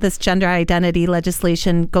all of this gender identity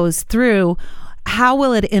legislation goes through, how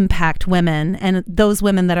will it impact women and those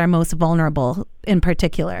women that are most vulnerable in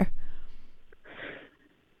particular?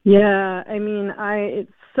 Yeah, I mean,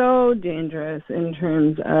 it's so dangerous in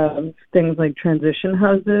terms of things like transition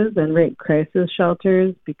houses and rape crisis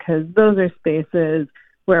shelters, because those are spaces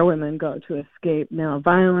where women go to escape male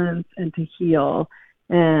violence and to heal.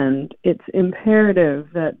 And it's imperative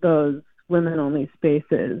that those women-only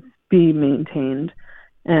spaces be maintained.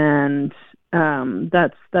 And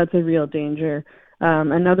that's a real danger.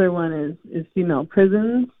 Another one is female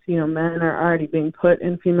prisons. You know, men are already being put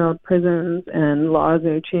in female prisons, and laws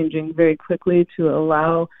are changing very quickly to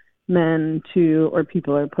allow men to, or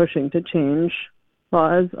people are pushing to change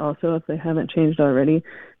laws also, if they haven't changed already,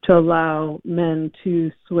 to allow men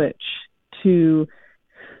to switch to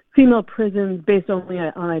female prisons based only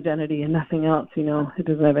on identity and nothing else. You know, it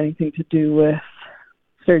doesn't have anything to do with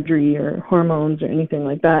surgery or hormones or anything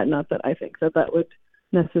like that. Not that I think that would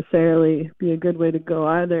necessarily be a good way to go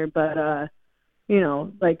either, but you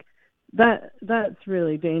know, like that's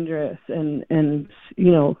really dangerous. And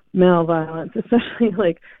you know, male violence, especially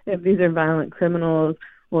like if these are violent criminals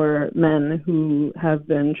or men who have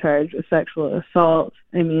been charged with sexual assault,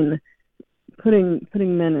 I mean, putting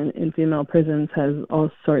men in female prisons has all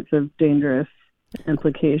sorts of dangerous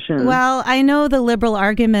implications. Well, I know the liberal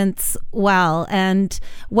arguments well, and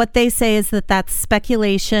what they say is that that's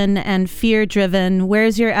speculation and fear-driven.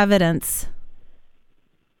 Where's your evidence?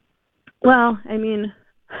 Well, I mean,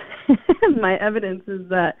 my evidence is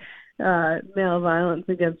that male violence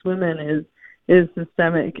against women is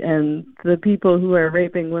systemic, and the people who are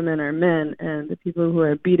raping women are men, and the people who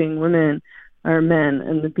are beating women are men,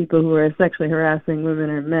 and the people who are sexually harassing women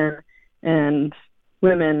are men, and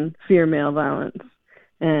women fear male violence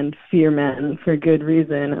and fear men for good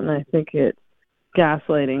reason. And I think it's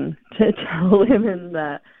gaslighting to tell women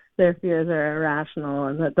that their fears are irrational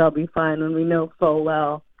and that they'll be fine when we know full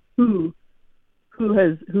well who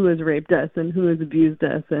has raped us and who has abused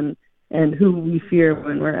us and who we fear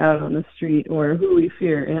when we're out on the street or who we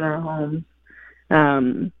fear in our homes.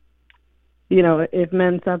 You know, if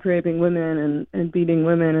men stopped raping women and beating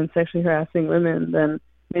women and sexually harassing women, then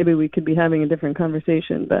maybe we could be having a different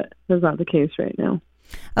conversation, but that's not the case right now.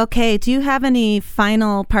 Okay. Do you have any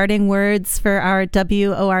final parting words for our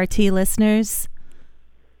WORT listeners?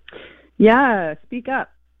 Yeah, speak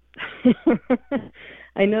up.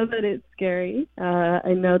 I know that it's scary.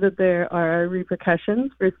 I know that there are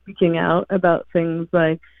repercussions for speaking out about things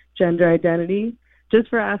like gender identity, just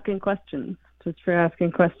for asking questions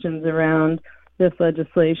around this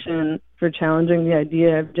legislation, for challenging the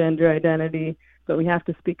idea of gender identity. But we have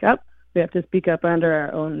to speak up. We have to speak up under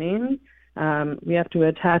our own names. We have to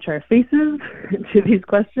attach our faces to these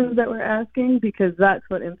questions that we're asking, because that's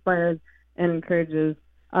what inspires and encourages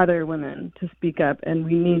other women to speak up. And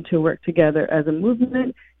we need to work together as a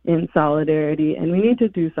movement in solidarity. And we need to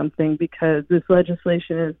do something, because this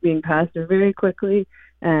legislation is being passed very quickly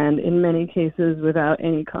and in many cases without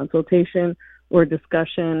any consultation or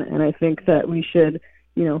discussion. And I think that we should,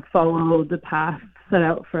 you know, follow the path set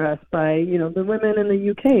out for us by, you know, the women in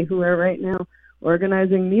the UK who are right now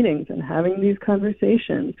organizing meetings and having these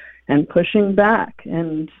conversations and pushing back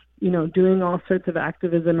and, you know, doing all sorts of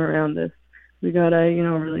activism around this. We gotta, you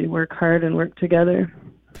know, really work hard and work together.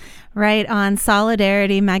 Right on.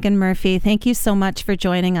 Solidarity. Megan Murphy, thank you so much for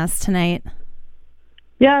joining us tonight.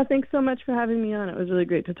 Yeah, thanks so much for having me on. It was really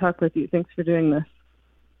great to talk with you. Thanks for doing this.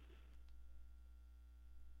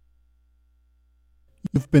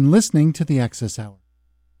 You've been listening to the Access Hour.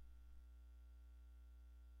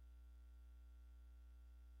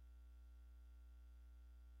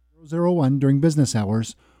 01 during business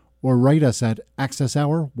hours, or write us at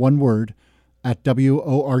accesshour, one word, at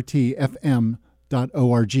wortfm.org,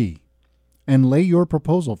 and lay your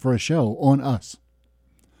proposal for a show on us.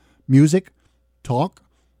 Music, talk,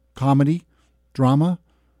 comedy, drama,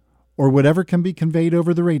 or whatever can be conveyed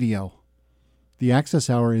over the radio. The Access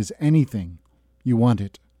Hour is anything you want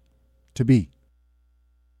it to be.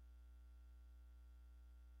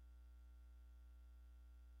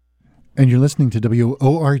 And you're listening to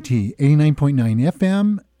WORT 89.9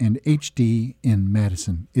 FM and HD in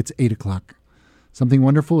Madison. It's 8 o'clock. Something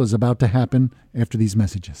wonderful is about to happen after these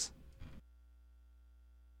messages.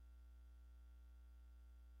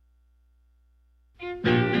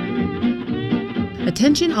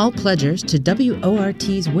 Attention all pledgers to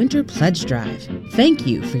WORT's Winter Pledge Drive. Thank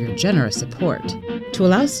you for your generous support. To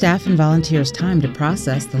allow staff and volunteers time to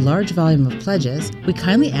process the large volume of pledges, we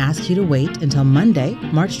kindly ask you to wait until Monday,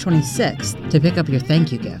 March 26th to pick up your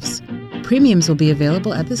thank you gifts. Premiums will be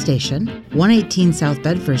available at the station, 118 South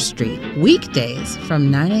Bedford Street, weekdays from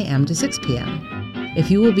 9 a.m. to 6 p.m. If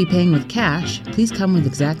you will be paying with cash, please come with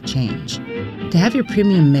exact change. To have your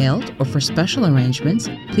premium mailed or for special arrangements,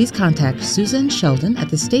 please contact Susan Sheldon at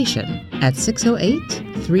the station at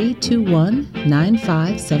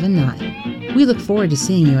 608-321-9579. We look forward to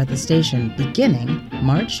seeing you at the station beginning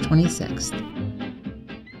March 26th.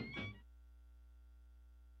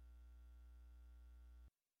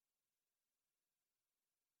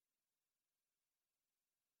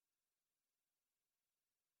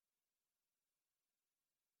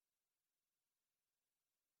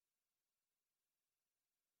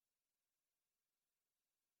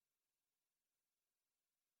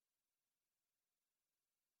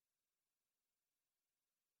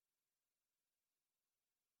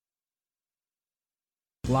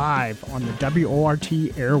 Live on the WORT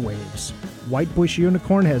airwaves, Whitebush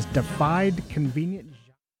Unicorn has defied convenient...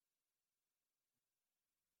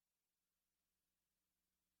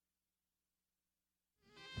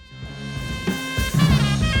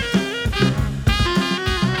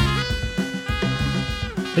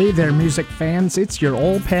 Hey there, music fans. It's your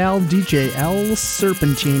old pal DJ L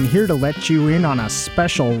Serpentine here to let you in on a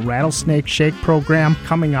special Rattlesnake Shake program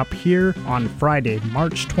coming up here on Friday,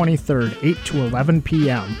 March 23rd, 8 to 11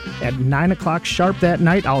 p.m. At 9 o'clock sharp that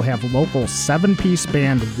night, I'll have local 7-piece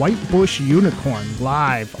band Whitebush Unicorn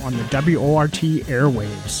live on the WORT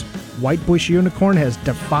airwaves. Whitebush Unicorn has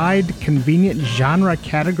defied convenient genre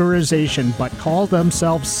categorization but call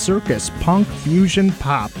themselves circus, punk, fusion,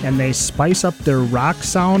 pop, and they spice up their rock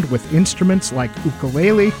sound with instruments like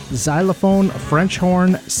ukulele, xylophone, French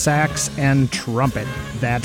horn, sax, and trumpet. That's